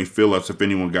deter any fill-ups if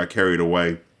anyone got carried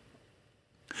away.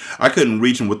 I couldn't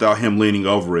reach him without him leaning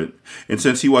over it, and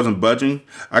since he wasn't budging,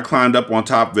 I climbed up on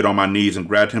top of it on my knees and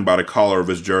grabbed him by the collar of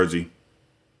his jersey.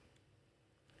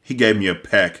 He gave me a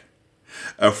peck.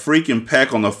 A freaking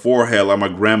peck on the forehead like my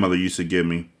grandmother used to give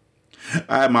me.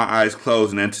 I had my eyes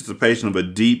closed in anticipation of a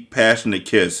deep, passionate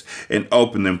kiss and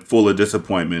opened them full of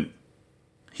disappointment.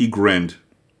 He grinned.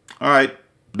 All right,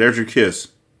 there's your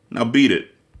kiss. Now beat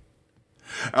it.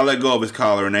 I let go of his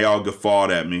collar and they all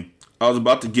guffawed at me. I was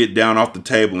about to get down off the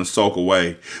table and sulk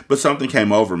away, but something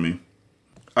came over me.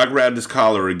 I grabbed his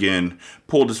collar again,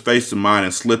 pulled his face to mine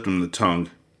and slipped him the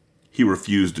tongue. He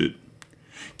refused it.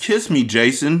 Kiss me,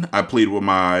 Jason, I pleaded with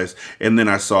my eyes, and then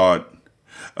I saw it.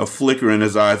 A flicker in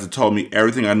his eyes that told me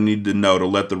everything I needed to know to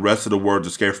let the rest of the words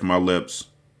escape from my lips.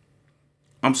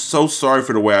 I'm so sorry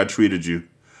for the way I treated you.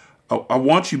 I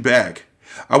want you back.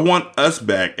 I want us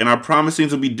back, and I promise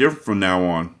things will be different from now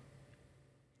on.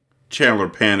 Chandler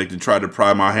panicked and tried to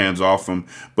pry my hands off him,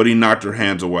 but he knocked her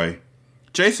hands away.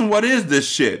 Jason, what is this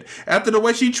shit? After the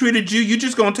way she treated you, you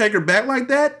just gonna take her back like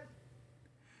that?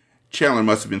 Chandler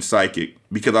must have been psychic,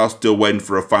 because I was still waiting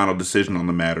for a final decision on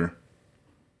the matter.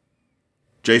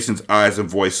 Jason's eyes and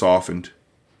voice softened.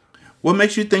 What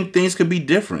makes you think things could be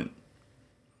different?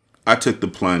 I took the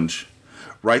plunge,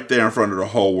 right there in front of the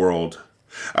whole world.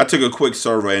 I took a quick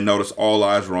survey and noticed all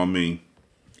eyes were on me.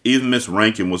 Even Miss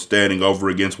Rankin was standing over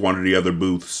against one of the other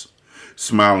booths,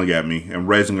 smiling at me and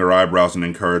raising her eyebrows in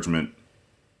encouragement.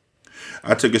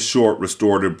 I took a short,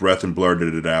 restorative breath and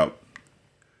blurted it out.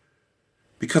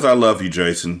 Because I love you,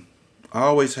 Jason. I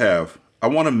always have. I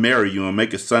want to marry you and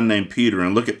make a son named Peter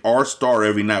and look at our star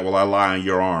every night while I lie in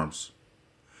your arms.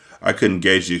 I couldn't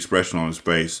gauge the expression on his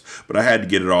face, but I had to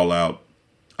get it all out.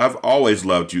 I've always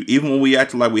loved you, even when we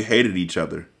acted like we hated each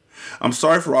other. I'm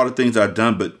sorry for all the things I've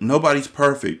done, but nobody's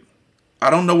perfect.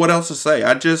 I don't know what else to say.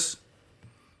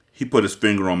 He put his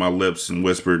finger on my lips and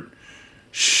whispered,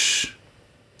 Shh.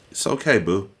 It's okay,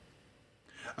 boo.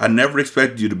 I never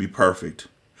expected you to be perfect.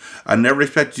 I never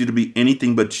expected you to be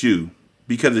anything but you,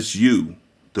 because it's you,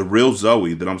 the real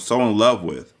Zoe, that I'm so in love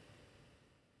with.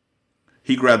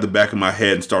 He grabbed the back of my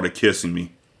head and started kissing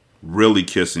me, really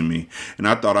kissing me, and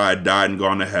I thought I had died and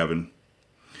gone to heaven.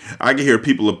 I could hear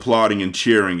people applauding and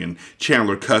cheering and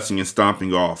Chandler cussing and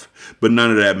stomping off, but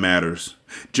none of that matters.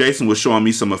 Jason was showing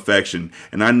me some affection,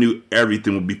 and I knew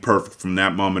everything would be perfect from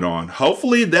that moment on.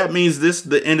 Hopefully that means this is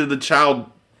the end of the child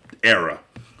era.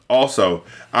 Also,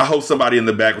 I hope somebody in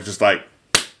the back was just like,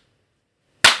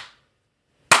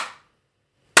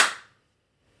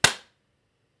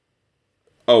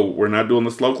 oh, we're not doing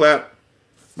the slow clap?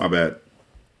 My bad.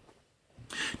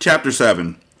 Chapter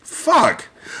 7. Fuck!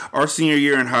 Our senior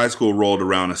year in high school rolled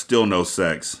around and still no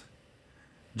sex.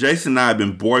 Jason and I had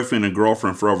been boyfriend and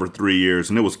girlfriend for over 3 years,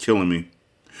 and it was killing me.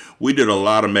 We did a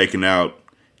lot of making out,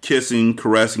 kissing,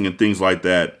 caressing, and things like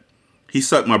that. He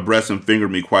sucked my breast and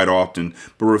fingered me quite often,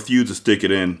 but refused to stick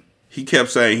it in. He kept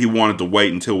saying he wanted to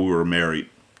wait until we were married.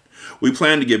 We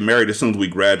planned to get married as soon as we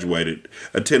graduated,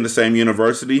 attend the same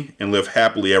university, and live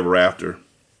happily ever after.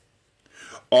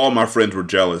 All my friends were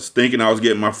jealous, thinking I was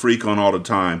getting my freak on all the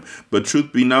time, but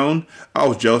truth be known, I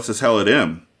was jealous as hell of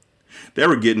them. They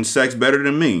were getting sex better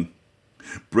than me.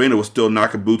 Brenda was still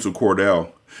knocking boots with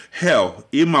Cordell. Hell,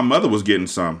 even my mother was getting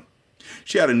some.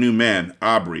 She had a new man,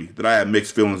 Aubrey, that I had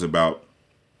mixed feelings about.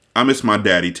 I miss my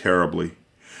daddy terribly.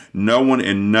 No one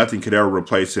and nothing could ever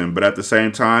replace him, but at the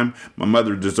same time, my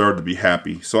mother deserved to be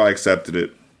happy, so I accepted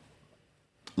it.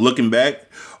 Looking back,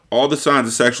 all the signs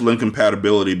of sexual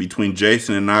incompatibility between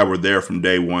Jason and I were there from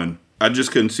day one. I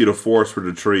just couldn't see the forest for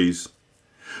the trees.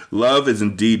 Love is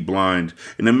indeed blind,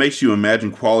 and it makes you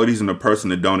imagine qualities in a person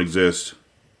that don't exist.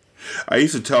 I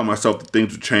used to tell myself that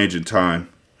things would change in time.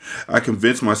 I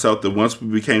convinced myself that once we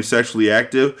became sexually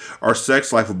active, our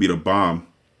sex life would be the bomb.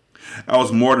 I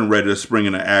was more than ready to spring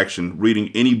into action, reading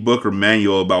any book or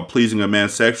manual about pleasing a man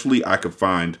sexually I could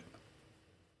find.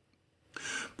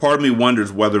 Part of me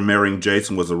wonders whether marrying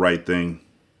Jason was the right thing.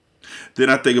 Then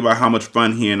I think about how much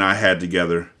fun he and I had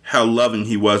together, how loving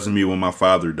he was to me when my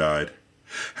father died,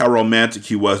 how romantic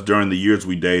he was during the years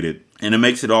we dated, and it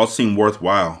makes it all seem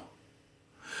worthwhile.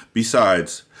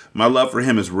 Besides, my love for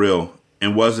him is real,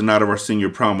 and was the night of our senior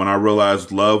prom when I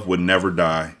realized love would never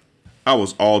die. I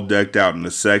was all decked out in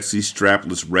a sexy,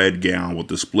 strapless red gown with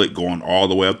the split going all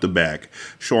the way up the back,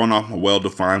 showing off my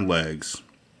well-defined legs.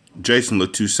 Jason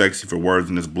looked too sexy for words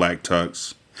in his black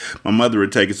tux. My mother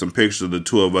had taken some pictures of the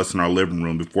two of us in our living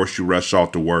room before she rushed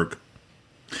off to work.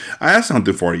 I have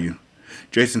something for you.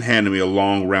 Jason handed me a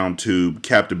long, round tube,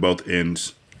 capped at both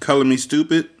ends. Color me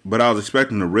stupid, but I was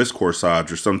expecting a wrist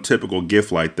corsage or some typical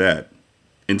gift like that.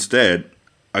 Instead,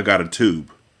 I got a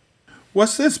tube.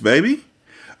 What's this, baby?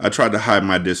 I tried to hide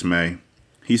my dismay.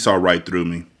 He saw right through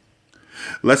me.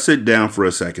 Let's sit down for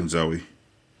a second, Zoe.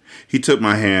 He took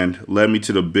my hand, led me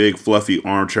to the big, fluffy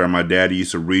armchair my daddy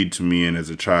used to read to me in as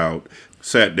a child,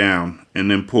 sat down,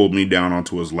 and then pulled me down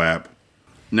onto his lap.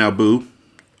 Now, boo,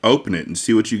 open it and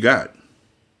see what you got.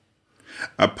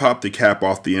 I popped the cap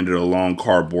off the end of the long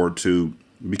cardboard tube,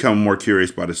 becoming more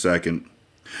curious by the second.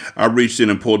 I reached in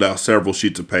and pulled out several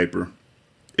sheets of paper.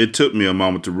 It took me a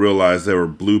moment to realize they were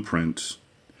blueprints.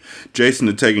 Jason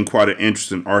had taken quite an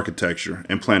interest in architecture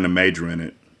and planned to major in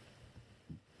it.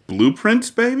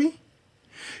 Blueprints, baby?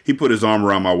 He put his arm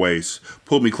around my waist,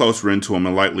 pulled me closer into him,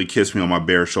 and lightly kissed me on my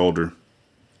bare shoulder.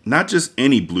 Not just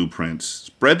any blueprints.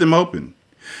 Spread them open.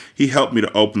 He helped me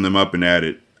to open them up and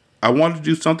added, I wanted to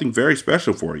do something very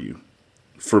special for you.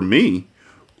 For me?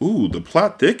 Ooh, the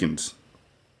plot thickens.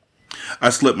 I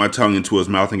slipped my tongue into his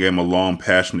mouth and gave him a long,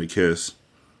 passionate kiss.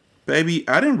 Baby,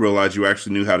 I didn't realize you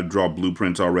actually knew how to draw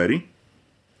blueprints already.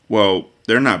 Well,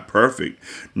 they're not perfect,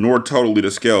 nor totally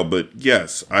to scale, but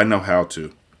yes, I know how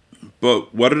to.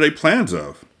 But what are they plans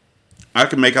of? I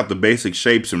could make out the basic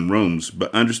shapes and rooms,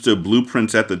 but understood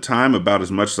blueprints at the time about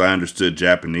as much as I understood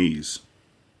Japanese.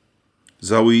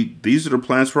 Zoe, these are the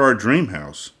plans for our dream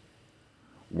house.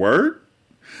 Word?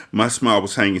 My smile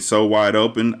was hanging so wide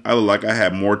open, I looked like I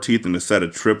had more teeth than a set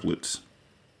of triplets.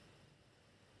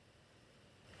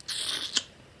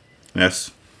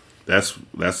 That's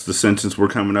the sentence we're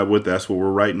coming up with. That's what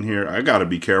we're writing here. I gotta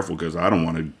be careful because I don't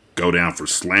want to go down for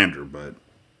slander, but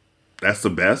that's the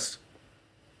best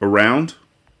around.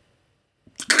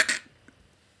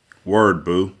 Word,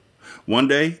 boo. One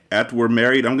day, after we're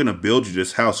married, I'm gonna build you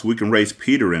this house so we can raise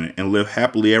Peter in it and live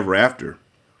happily ever after.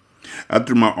 I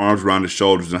threw my arms around his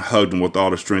shoulders and hugged him with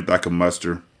all the strength I could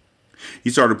muster. He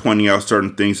started pointing out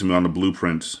certain things to me on the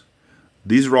blueprints.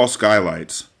 These are all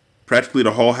skylights. Practically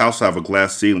the whole house will have a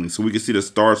glass ceiling so we can see the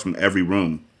stars from every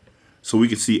room. So we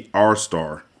can see our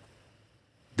star.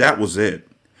 That was it.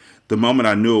 The moment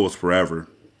I knew it was forever.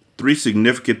 3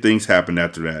 significant things happened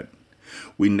after that.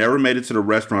 We never made it to the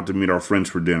restaurant to meet our friends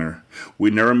for dinner. We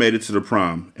never made it to the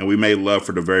prom, and we made love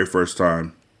for the very first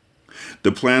time.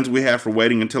 The plans we had for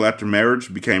waiting until after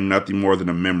marriage became nothing more than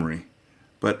a memory.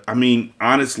 But,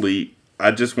 honestly,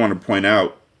 I just want to point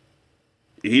out,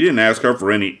 he didn't ask her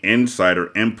for any insight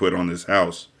or input on this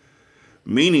house.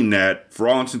 Meaning that, for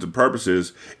all intents and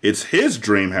purposes, it's his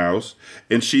dream house,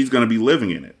 and she's going to be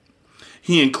living in it.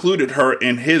 He included her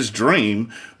in his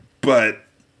dream, but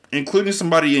including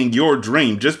somebody in your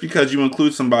dream, just because you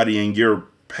include somebody in your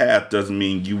path doesn't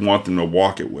mean you want them to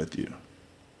walk it with you.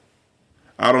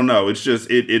 I don't know. It's just,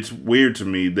 it's weird to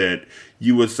me that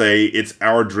you would say it's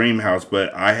our dream house,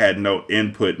 but I had no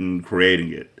input in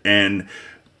creating it. And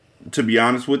to be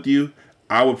honest with you,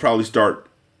 I would probably start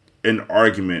an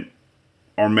argument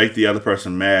or make the other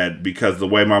person mad because the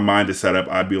way my mind is set up,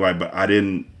 I'd be like, but I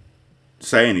didn't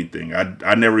say anything.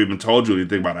 I never even told you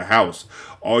anything about a house.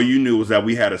 All you knew was that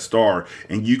we had a star,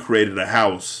 and you created a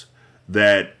house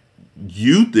that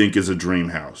you think is a dream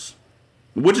house,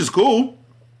 which is cool,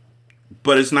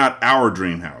 but it's not our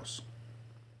dream house.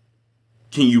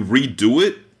 Can you redo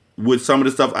it with some of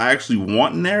the stuff I actually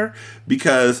want in there?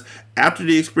 Because after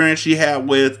the experience she had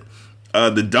with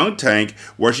the dunk tank,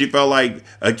 where she felt like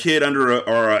a kid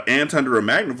or an ant under a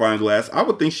magnifying glass, I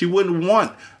would think she wouldn't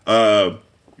want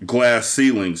glass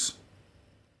ceilings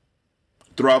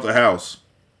throughout the house.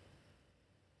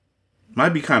 Might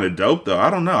be kind of dope though. I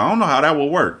don't know how that will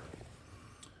work.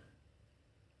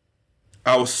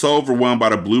 I was so overwhelmed by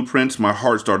the blueprints, my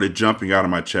heart started jumping out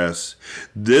of my chest.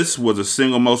 This was the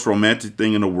single most romantic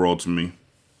thing in the world to me.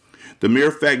 The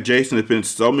mere fact Jason had spent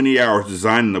so many hours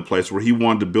designing the place where he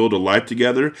wanted to build a life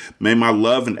together made my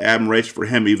love and admiration for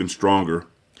him even stronger.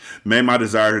 Made my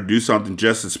desire to do something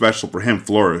just as special for him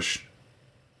flourish.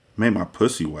 Made my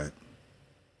pussy wet.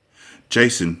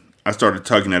 Jason, I started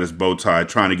tugging at his bow tie,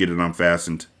 trying to get it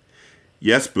unfastened.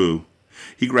 Yes, boo.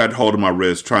 He grabbed hold of my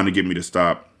wrist, trying to get me to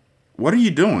stop. What are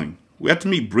you doing? We have to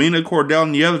meet Brina, Cordell,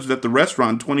 and the others at the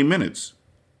restaurant in 20 minutes.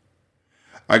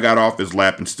 I got off his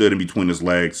lap and stood in between his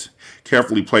legs,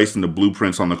 carefully placing the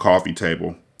blueprints on the coffee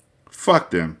table. Fuck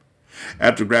them.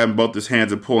 After grabbing both his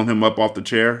hands and pulling him up off the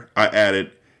chair, I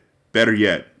added, better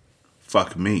yet,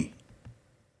 fuck me.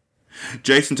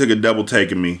 Jason took a double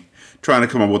take of me, trying to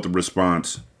come up with a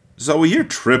response. Zoe, you're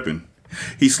tripping.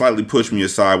 He slightly pushed me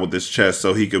aside with his chest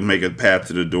so he could make a path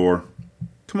to the door.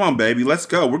 Come on, baby, let's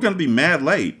go. We're going to be mad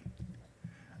late.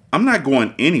 I'm not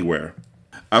going anywhere.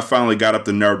 I finally got up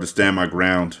the nerve to stand my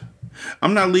ground.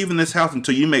 I'm not leaving this house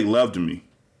until you make love to me.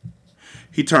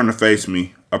 He turned to face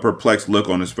me, a perplexed look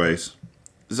on his face.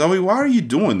 Zoe, why are you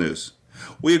doing this?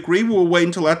 We agreed we would wait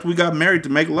until after we got married to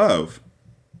make love.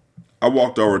 I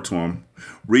walked over to him,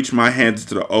 reached my hands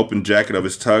into the open jacket of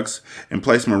his tux, and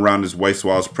placed them around his waist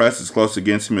while I was pressed as close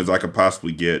against him as I could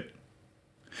possibly get.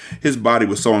 His body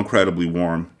was so incredibly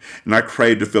warm, and I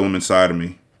craved to feel him inside of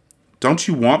me. Don't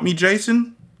you want me,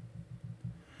 Jason?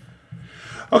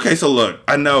 Okay, so look,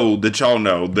 I know that y'all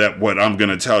know that what I'm going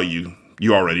to tell you,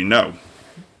 you already know.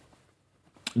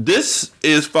 This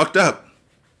is fucked up.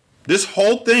 This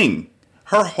whole thing,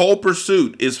 her whole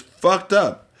pursuit is fucked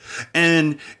up.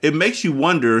 And it makes you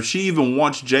wonder if she even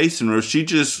wants Jason or if she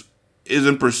just is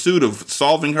in pursuit of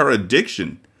solving her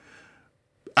addiction.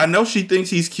 I know she thinks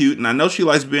he's cute and I know she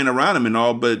likes being around him and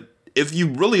all, but if you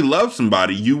really love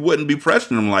somebody, you wouldn't be pressuring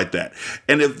them like that.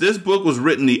 And if this book was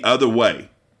written the other way,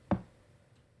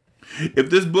 if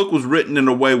this book was written in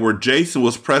a way where Jason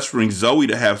was pressuring Zoe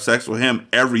to have sex with him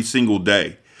every single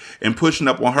day and pushing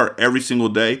up on her every single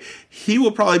day, he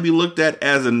will probably be looked at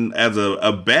as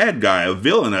a bad guy, a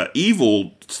villain, an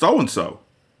evil so-and-so.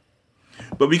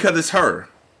 But because it's her,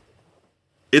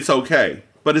 it's okay.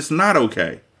 But it's not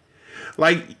okay.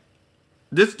 Like,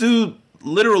 this dude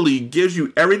literally gives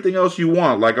you everything else you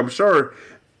want. Like, I'm sure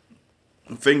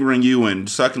fingering you and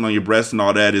sucking on your breast and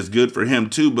all that is good for him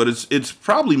too, but it's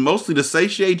probably mostly to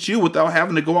satiate you without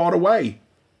having to go all the way.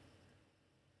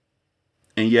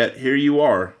 And yet, here you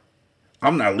are.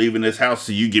 I'm not leaving this house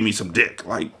till you give me some dick.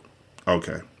 Like,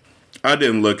 okay. I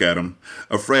didn't look at him,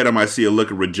 afraid I might see a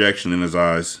look of rejection in his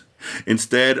eyes.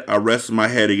 Instead, I rested my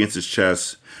head against his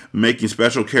chest, making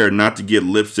special care not to get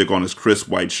lipstick on his crisp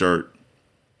white shirt.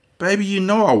 Baby, you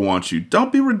know I want you.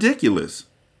 Don't be ridiculous.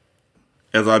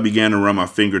 As I began to run my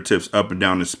fingertips up and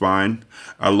down his spine,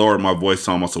 I lowered my voice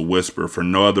to almost a whisper for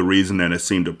no other reason than it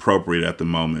seemed appropriate at the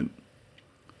moment.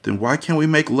 Then why can't we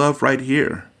make love right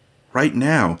here? Right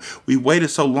now. We waited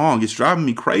so long. It's driving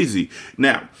me crazy.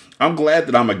 Now, I'm glad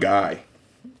that I'm a guy.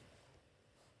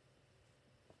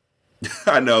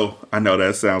 I know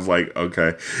that sounds like,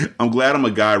 okay. I'm glad I'm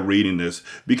a guy reading this,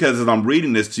 because as I'm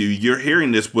reading this to you, you're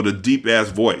hearing this with a deep ass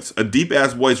voice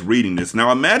reading this.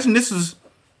 Now imagine it's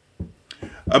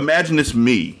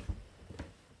me.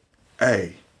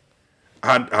 Hey,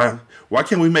 why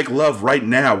can't we make love right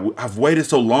now? I've waited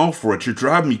so long for it. You're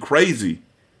driving me crazy.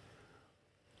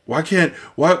 Why can't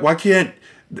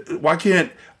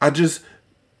I just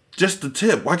the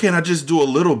tip? Why can't I just do a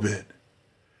little bit?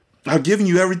 I've given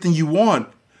you everything you want.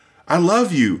 I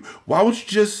love you. Why would you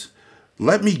just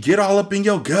let me get all up in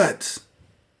your guts?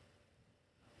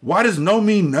 Why does no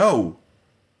mean no?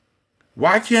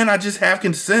 Why can't I just have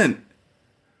consent?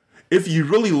 If you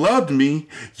really loved me,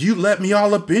 you'd let me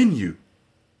all up in you.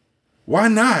 Why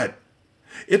not?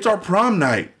 It's our prom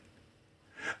night.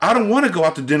 I don't want to go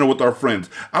out to dinner with our friends.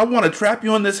 I want to trap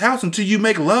you in this house until you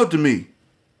make love to me.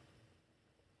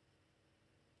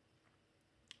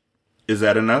 Is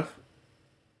that enough?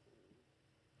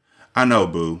 I know,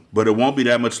 Boo, but it won't be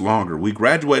that much longer. We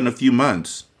graduate in a few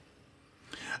months.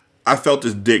 I felt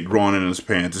his dick growing in his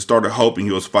pants and started hoping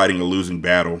he was fighting a losing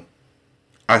battle.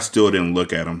 I still didn't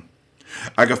look at him.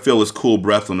 I could feel his cool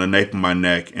breath on the nape of my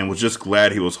neck and was just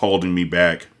glad he was holding me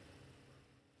back.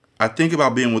 I think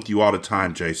about being with you all the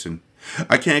time, Jason.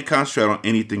 I can't concentrate on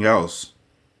anything else.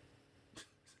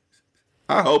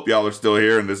 I hope y'all are still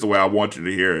hearing this the way I want you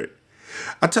to hear it.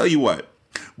 I tell you what,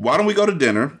 why don't we go to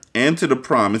dinner and to the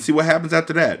prom and see what happens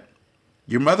after that?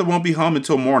 Your mother won't be home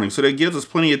until morning, so that gives us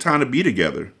plenty of time to be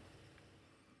together.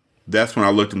 That's when I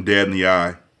looked him dead in the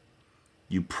eye.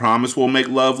 You promise we'll make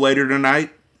love later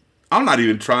tonight? I'm not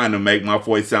even trying to make my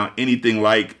voice sound anything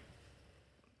like...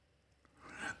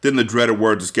 Then the dreaded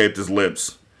words escaped his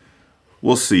lips.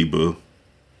 We'll see, Boo.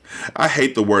 I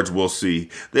hate the words we'll see.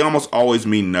 They almost always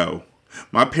mean no.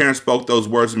 My parents spoke those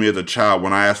words to me as a child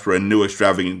when I asked for a new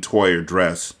extravagant toy or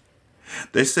dress.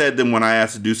 They said them when I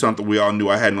asked to do something we all knew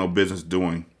I had no business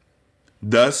doing.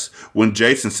 Thus, when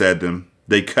Jason said them,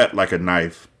 they cut like a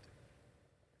knife.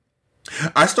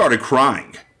 I started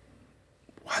crying.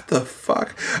 What the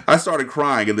fuck? I started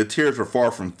crying, and the tears were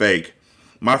far from fake.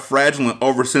 My fragile and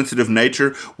oversensitive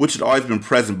nature, which had always been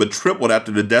present but tripled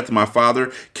after the death of my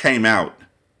father, came out.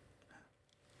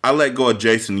 I let go of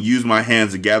Jason and used my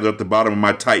hands to gather up the bottom of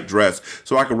my tight dress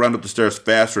so I could run up the stairs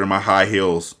faster in my high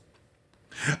heels.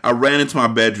 I ran into my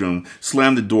bedroom,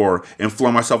 slammed the door, and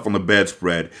flung myself on the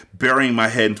bedspread, burying my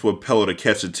head into a pillow to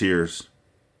catch the tears.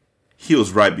 He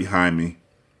was right behind me.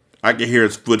 I could hear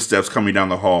his footsteps coming down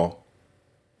the hall.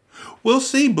 We'll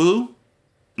see, Boo.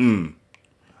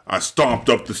 I stomped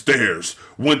up the stairs,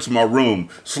 went to my room,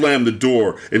 slammed the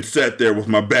door, and sat there with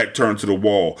my back turned to the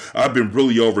wall. I've been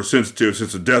really oversensitive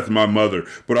since the death of my mother,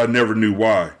 but I never knew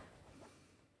why.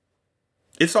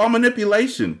 It's all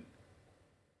manipulation.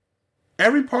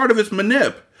 Every part of it's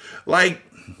manip. Like,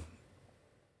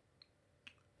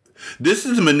 this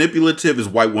is as manipulative as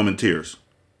white woman tears.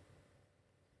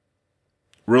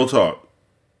 Real talk.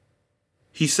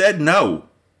 He said no.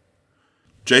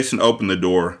 Jason opened the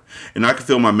door, and I could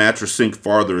feel my mattress sink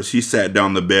farther as he sat down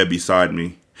on the bed beside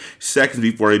me, seconds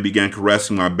before he began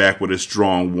caressing my back with his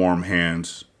strong, warm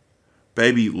hands.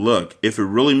 Baby, look, if it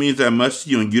really means that much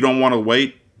to you and you don't want to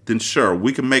wait, then sure,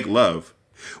 we can make love.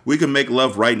 We can make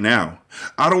love right now.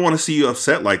 I don't want to see you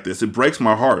upset like this. It breaks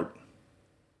my heart.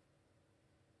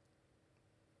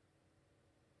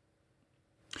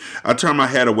 I turned my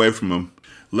head away from him,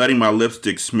 letting my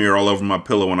lipstick smear all over my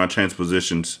pillow when I changed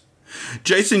positions.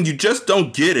 Jason, you just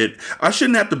don't get it. I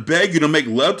shouldn't have to beg you to make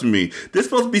love to me. This is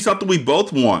supposed to be something we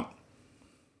both want.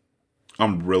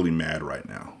 I'm really mad right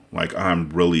now. Like, I'm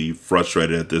really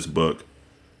frustrated at this book.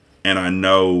 And I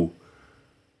know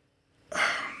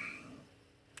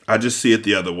I just see it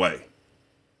the other way.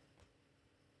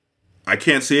 I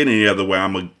can't see it any other way.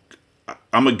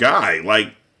 I'm a guy.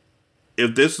 Like,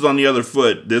 if this is on the other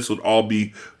foot, this would all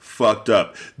be fucked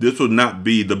up. This would not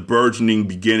be the burgeoning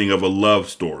beginning of a love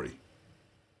story.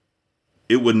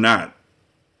 It would not.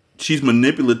 She's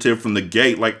manipulative from the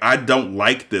gate. Like, I don't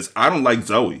like this. I don't like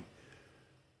Zoe.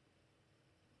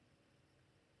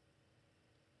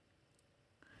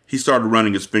 He started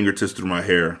running his fingertips through my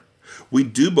hair. We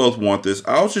do both want this.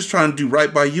 I was just trying to do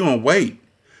right by you and wait.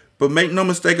 But make no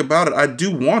mistake about it, I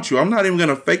do want you. I'm not even going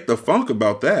to fake the funk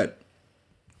about that.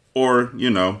 Or,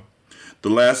 the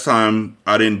last time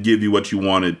I didn't give you what you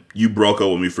wanted, you broke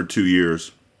up with me for 2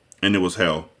 years. And it was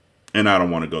hell. And I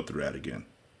don't want to go through that again.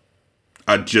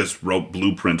 I just wrote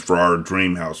blueprints for our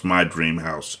dream house, my dream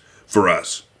house, for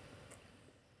us.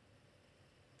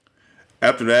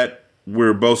 After that, we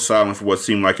were both silent for what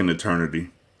seemed like an eternity.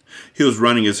 He was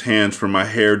running his hands from my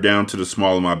hair down to the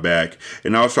small of my back,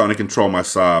 and I was trying to control my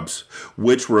sobs,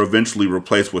 which were eventually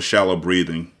replaced with shallow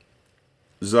breathing.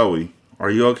 Zoe, are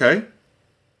you okay?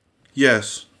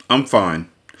 Yes, I'm fine.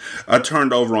 I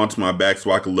turned over onto my back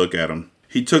so I could look at him.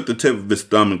 He took the tip of his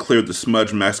thumb and cleared the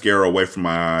smudged mascara away from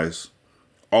my eyes.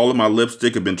 All of my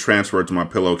lipstick had been transferred to my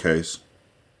pillowcase.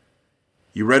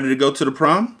 You ready to go to the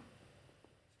prom?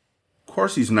 Of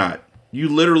course he's not. You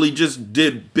literally just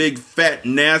did big, fat,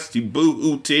 nasty,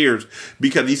 boo-hoo tears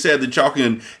because he said that y'all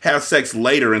can have sex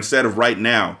later instead of right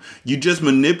now. You just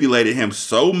manipulated him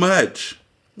so much.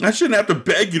 I shouldn't have to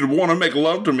beg you to want to make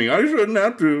love to me. I shouldn't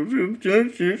have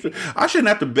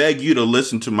to beg you to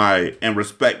listen to my and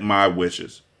respect my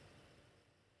wishes.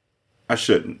 I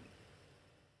shouldn't.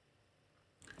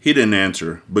 He didn't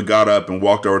answer, but got up and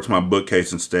walked over to my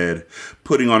bookcase instead,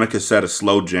 putting on a cassette of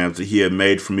slow jams that he had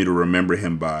made for me to remember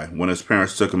him by when his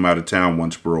parents took him out of town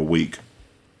once for a week.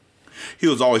 He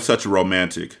was always such a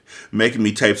romantic, making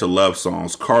me tapes of love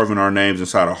songs, carving our names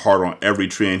inside a heart on every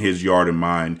tree in his yard and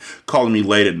mine, calling me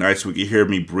late at night so he could hear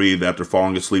me breathe after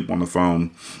falling asleep on the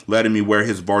phone, letting me wear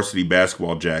his varsity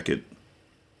basketball jacket.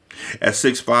 At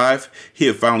 6'5", he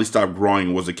had finally stopped growing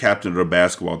and was the captain of the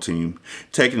basketball team,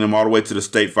 taking them all the way to the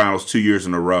state finals 2 years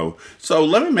in a row. So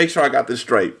let me make sure I got this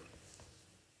straight.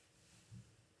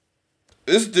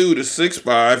 This dude is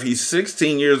 6'5", he's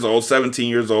 16 years old, 17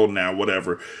 years old now,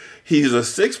 whatever. He's a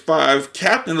 6'5",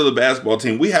 captain of the basketball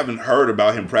team. We haven't heard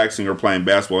about him practicing or playing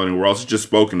basketball anywhere else. It's just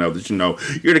spoken of that,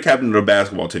 you're the captain of the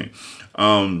basketball team.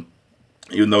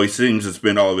 Even though he seems to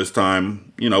spend all of his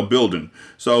time, building.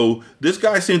 So this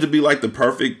guy seems to be like the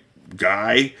perfect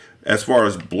guy as far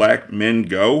as black men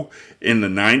go in the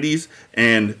 90s.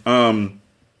 And I'm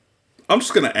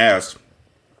just going to ask,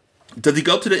 does he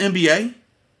go to the NBA?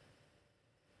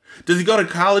 Does he go to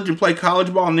college and play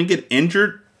college ball and then get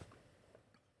injured?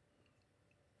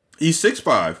 He's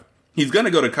 6'5". He's going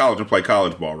to go to college and play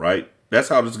college ball, right? That's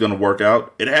how this is going to work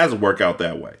out. It hasn't worked out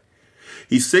that way.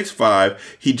 He's 6'5".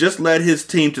 He just led his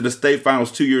team to the state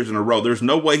finals 2 years in a row. There's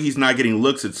no way he's not getting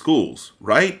looks at schools,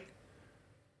 right?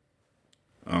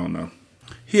 I don't know.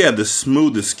 He had the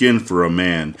smoothest skin for a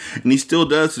man, and he still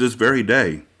does to this very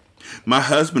day. My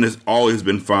husband has always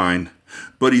been fine,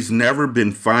 but he's never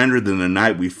been finer than the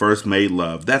night we first made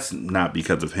love. That's not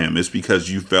because of him. It's because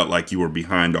you felt like you were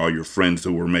behind all your friends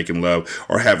who were making love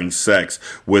or having sex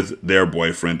with their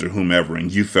boyfriend or whomever,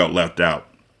 and you felt left out.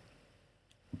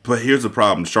 But here's the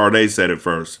problem. Sade said it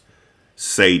first.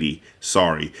 Sadie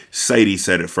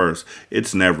said it first.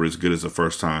 It's never as good as the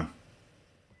first time.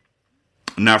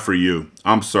 Not for you.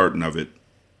 I'm certain of it.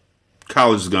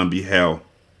 College is going to be hell.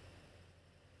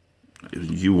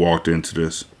 You walked into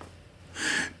this.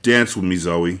 Dance with me,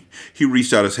 Zoe. He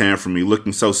reached out his hand for me,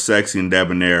 looking so sexy and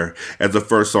debonair as the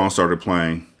first song started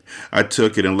playing. I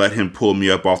took it and let him pull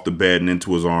me up off the bed and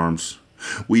into his arms.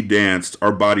 We danced,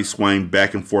 our bodies swaying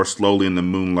back and forth slowly in the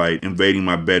moonlight, invading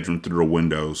my bedroom through the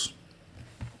windows.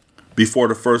 Before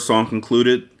the first song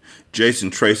concluded,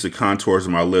 Jason traced the contours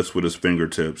of my lips with his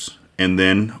fingertips, and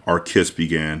then our kiss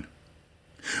began.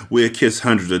 We had kissed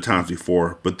hundreds of times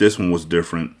before, but this one was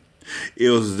different. It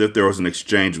was as if there was an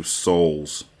exchange of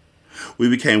souls. We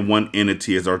became one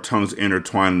entity as our tongues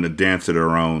intertwined in a dance of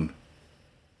their own.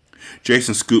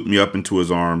 Jason scooped me up into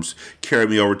his arms, carried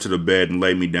me over to the bed, and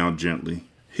laid me down gently.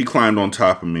 He climbed on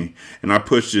top of me, and I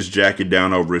pushed his jacket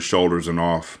down over his shoulders and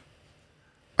off.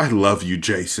 I love you,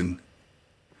 Jason.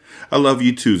 I love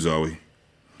you too, Zoe.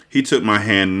 He took my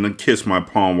hand and kissed my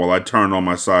palm while I turned on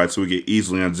my side so he could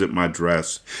easily unzip my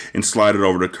dress and slide it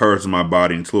over the curves of my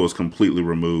body until it was completely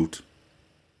removed.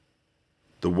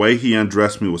 The way he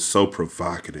undressed me was so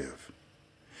provocative.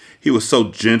 He was so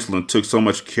gentle and took so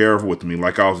much care with me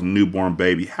like I was a newborn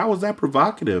baby. How was that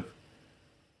provocative?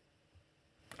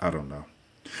 I don't know.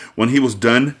 When he was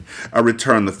done, I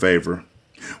returned the favor.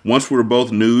 Once we were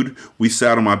both nude, we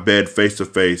sat on my bed face to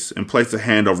face and placed a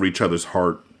hand over each other's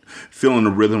heart, feeling the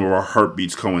rhythm of our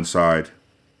heartbeats coincide.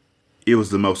 It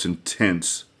was the most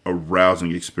intense,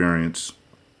 arousing experience.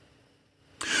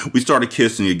 We started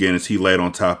kissing again as he laid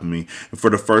on top of me, and for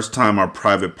the first time our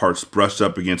private parts brushed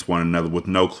up against one another with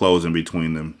no clothes in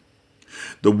between them.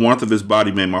 The warmth of his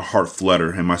body made my heart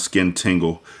flutter and my skin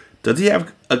tingle. Does he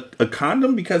have a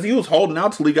condom? Because he was holding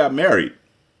out till he got married.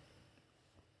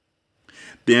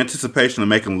 The anticipation of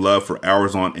making love for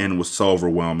hours on end was so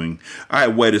overwhelming. I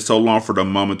had waited so long for the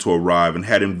moment to arrive and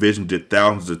had envisioned it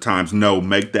thousands of times, no,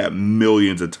 make that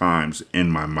millions of times in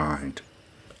my mind.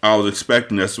 I was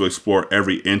expecting us to explore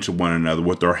every inch of one another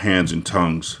with our hands and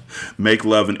tongues, make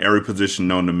love in every position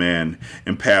known to man,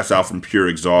 and pass out from pure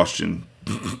exhaustion.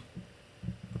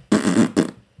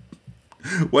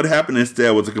 What happened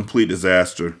instead was a complete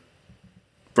disaster.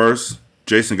 First,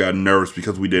 Jason got nervous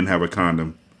because we didn't have a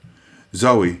condom.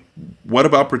 Zoe, what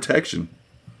about protection?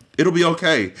 It'll be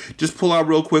okay. Just pull out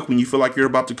real quick when you feel like you're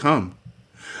about to come.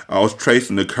 I was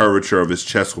tracing the curvature of his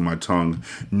chest with my tongue,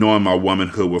 knowing my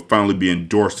womanhood would finally be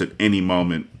endorsed at any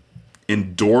moment.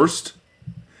 Endorsed?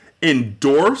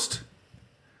 Endorsed?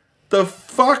 The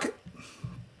fuck?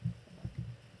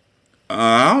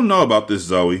 I don't know about this,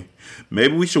 Zoe.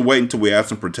 Maybe we should wait until we have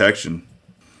some protection.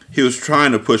 He was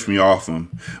trying to push me off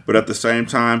him, but at the same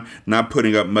time, not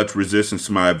putting up much resistance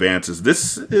to my advances.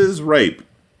 This is rape.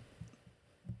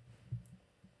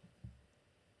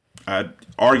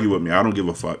 Argue with me. I don't give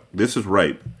a fuck. This is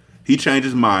rape. He changed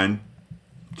his mind.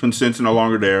 Consent's no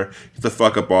longer there. Get the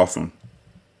fuck up off him.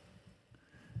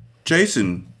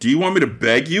 Jason, do you want me to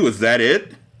beg you? Is that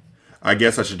it? I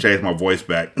guess I should change my voice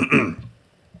back.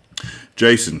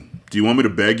 Jason, do you want me to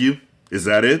beg you? Is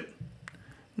that it?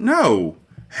 No.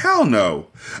 Hell no.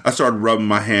 I started rubbing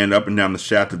my hand up and down the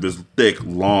shaft of his thick,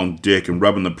 long dick and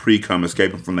rubbing the pre-cum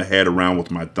escaping from the head around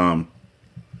with my thumb.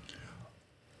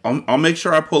 I'll make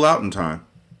sure I pull out in time.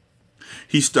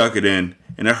 He stuck it in,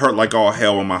 and it hurt like all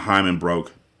hell when my hymen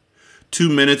broke. 2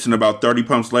 minutes and about 30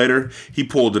 pumps later, he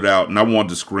pulled it out, and I wanted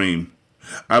to scream.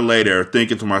 I lay there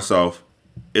thinking to myself,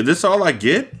 is this all I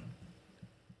get?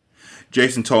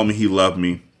 Jason told me he loved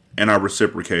me, and I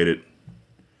reciprocated.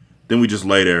 Then we just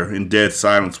lay there in dead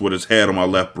silence with his head on my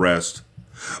left breast.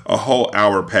 A whole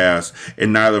hour passed,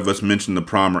 and neither of us mentioned the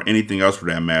prom or anything else for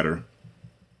that matter.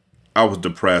 I was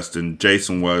depressed, and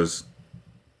Jason was...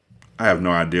 I have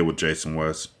no idea what Jason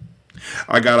was.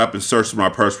 I got up and searched my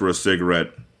purse for a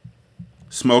cigarette.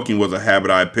 Smoking was a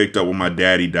habit I had picked up when my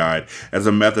daddy died as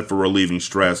a method for relieving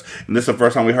stress. And this is the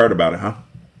first time we heard about it, huh?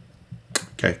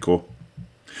 Okay, cool.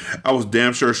 I was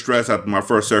damn sure stressed after my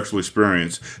first sexual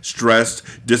experience.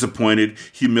 Stressed, disappointed,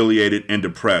 humiliated, and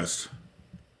depressed.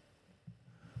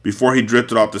 Before he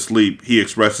drifted off to sleep, he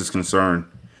expressed his concern.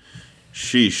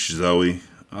 Sheesh, Zoe.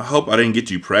 I hope I didn't get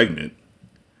you pregnant.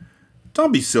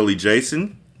 Don't be silly,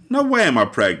 Jason. No way am I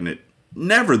pregnant.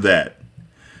 Never that.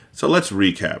 So let's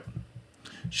recap.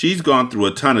 She's gone through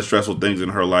a ton of stressful things in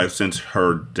her life since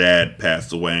her dad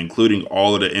passed away, including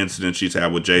all of the incidents she's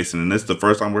had with Jason. And this is the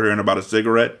first time we're hearing about a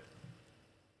cigarette?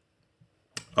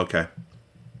 Okay.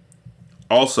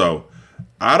 Also,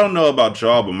 I don't know about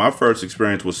y'all, but my first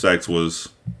experience with sex was...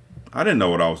 I didn't know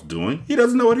what I was doing. He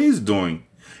doesn't know what he's doing.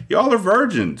 Y'all are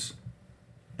virgins.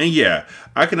 And yeah,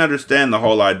 I can understand the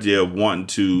whole idea of wanting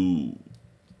to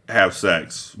have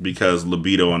sex because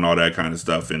libido and all that kind of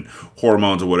stuff and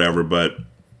hormones or whatever, but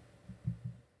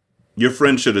your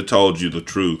friend should have told you the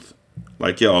truth.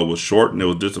 Like, yo, it was short and it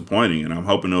was disappointing, and I'm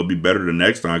hoping it'll be better the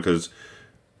next time because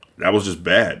that was just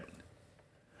bad.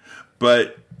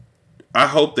 But I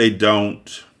hope they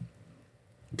don't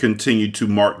continue to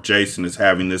mark Jason as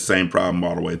having this same problem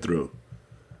all the way through.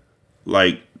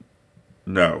 Like,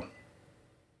 no.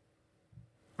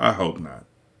 I hope not.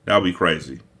 That'll be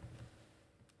crazy.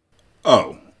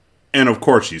 Oh, and of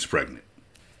course she's pregnant.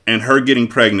 And her getting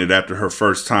pregnant after her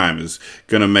first time is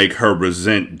going to make her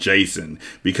resent Jason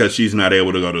because she's not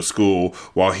able to go to school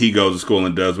while he goes to school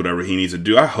and does whatever he needs to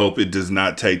do. I hope it does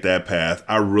not take that path.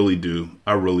 I really do.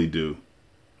 I really do.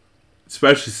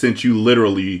 Especially since you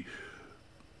literally...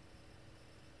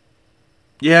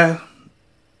 Yeah,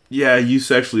 you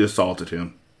sexually assaulted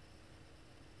him.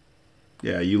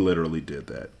 Yeah, you literally did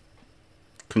that.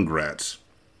 Congrats.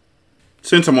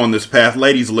 Since I'm on this path,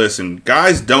 ladies, listen.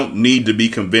 Guys don't need to be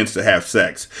convinced to have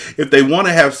sex. If they want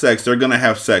to have sex, they're going to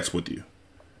have sex with you.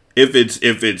 If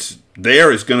it's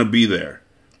there, it's going to be there.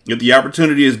 If the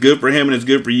opportunity is good for him and it's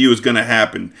good for you, it's going to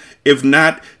happen. If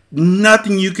not,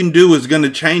 nothing you can do is going to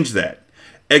change that.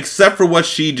 Except for what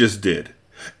she just did.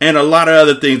 And a lot of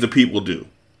other things that people do.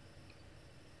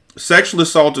 Sexual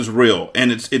assault is real,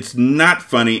 and it's not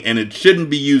funny, and it shouldn't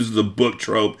be used as a book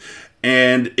trope,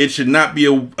 and it should not be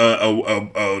a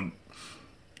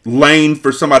lane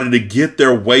for somebody to get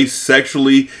their way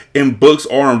sexually in books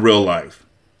or in real life.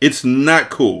 It's not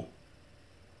cool.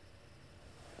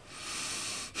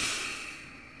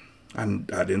 I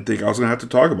didn't think I was going to have to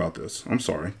talk about this. I'm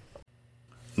sorry.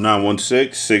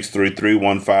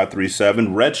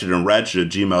 916-633-1537, Wretched and Ratchet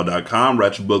at gmail.com,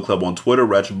 Ratchet Book Club on Twitter,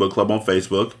 Ratchet Book Club on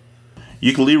Facebook.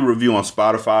 You can leave a review on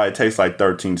Spotify. It takes like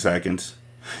 13 seconds.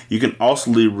 You can also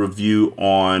leave a review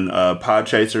on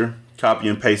Podchaser. Copy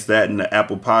and paste that into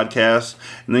Apple Podcasts,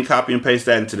 and then copy and paste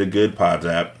that into the Good Pods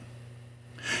app.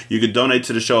 You can donate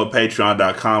to the show at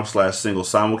patreon.com/single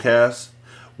simulcast.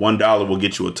 $1 will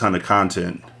get you a ton of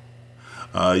content.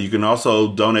 You can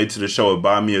also donate to the show at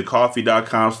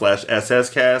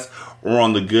buymeacoffee.com/sscast or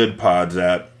on the Good Pods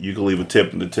app. You can leave a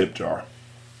tip in the tip jar.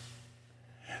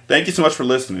 Thank you so much for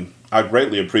listening. I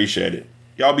greatly appreciate it.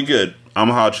 Y'all be good. I'm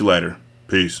gonna holler at you later.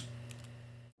 Peace.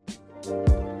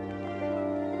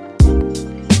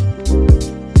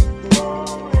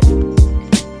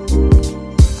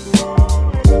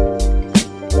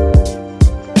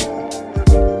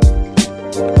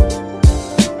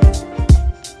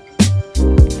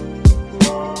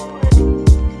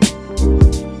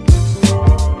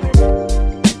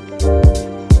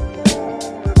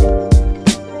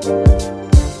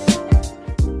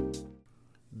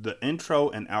 The intro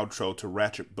and outro to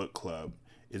Ratchet Book Club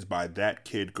is by That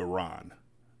Kid Garan,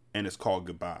 and it's called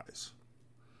Goodbyes.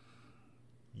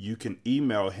 You can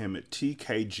email him at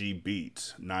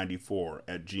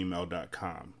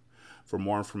tkgbeats94@gmail.com for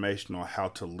more information on how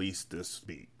to lease this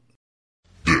beat.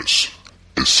 This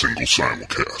is Single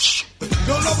Simulcast.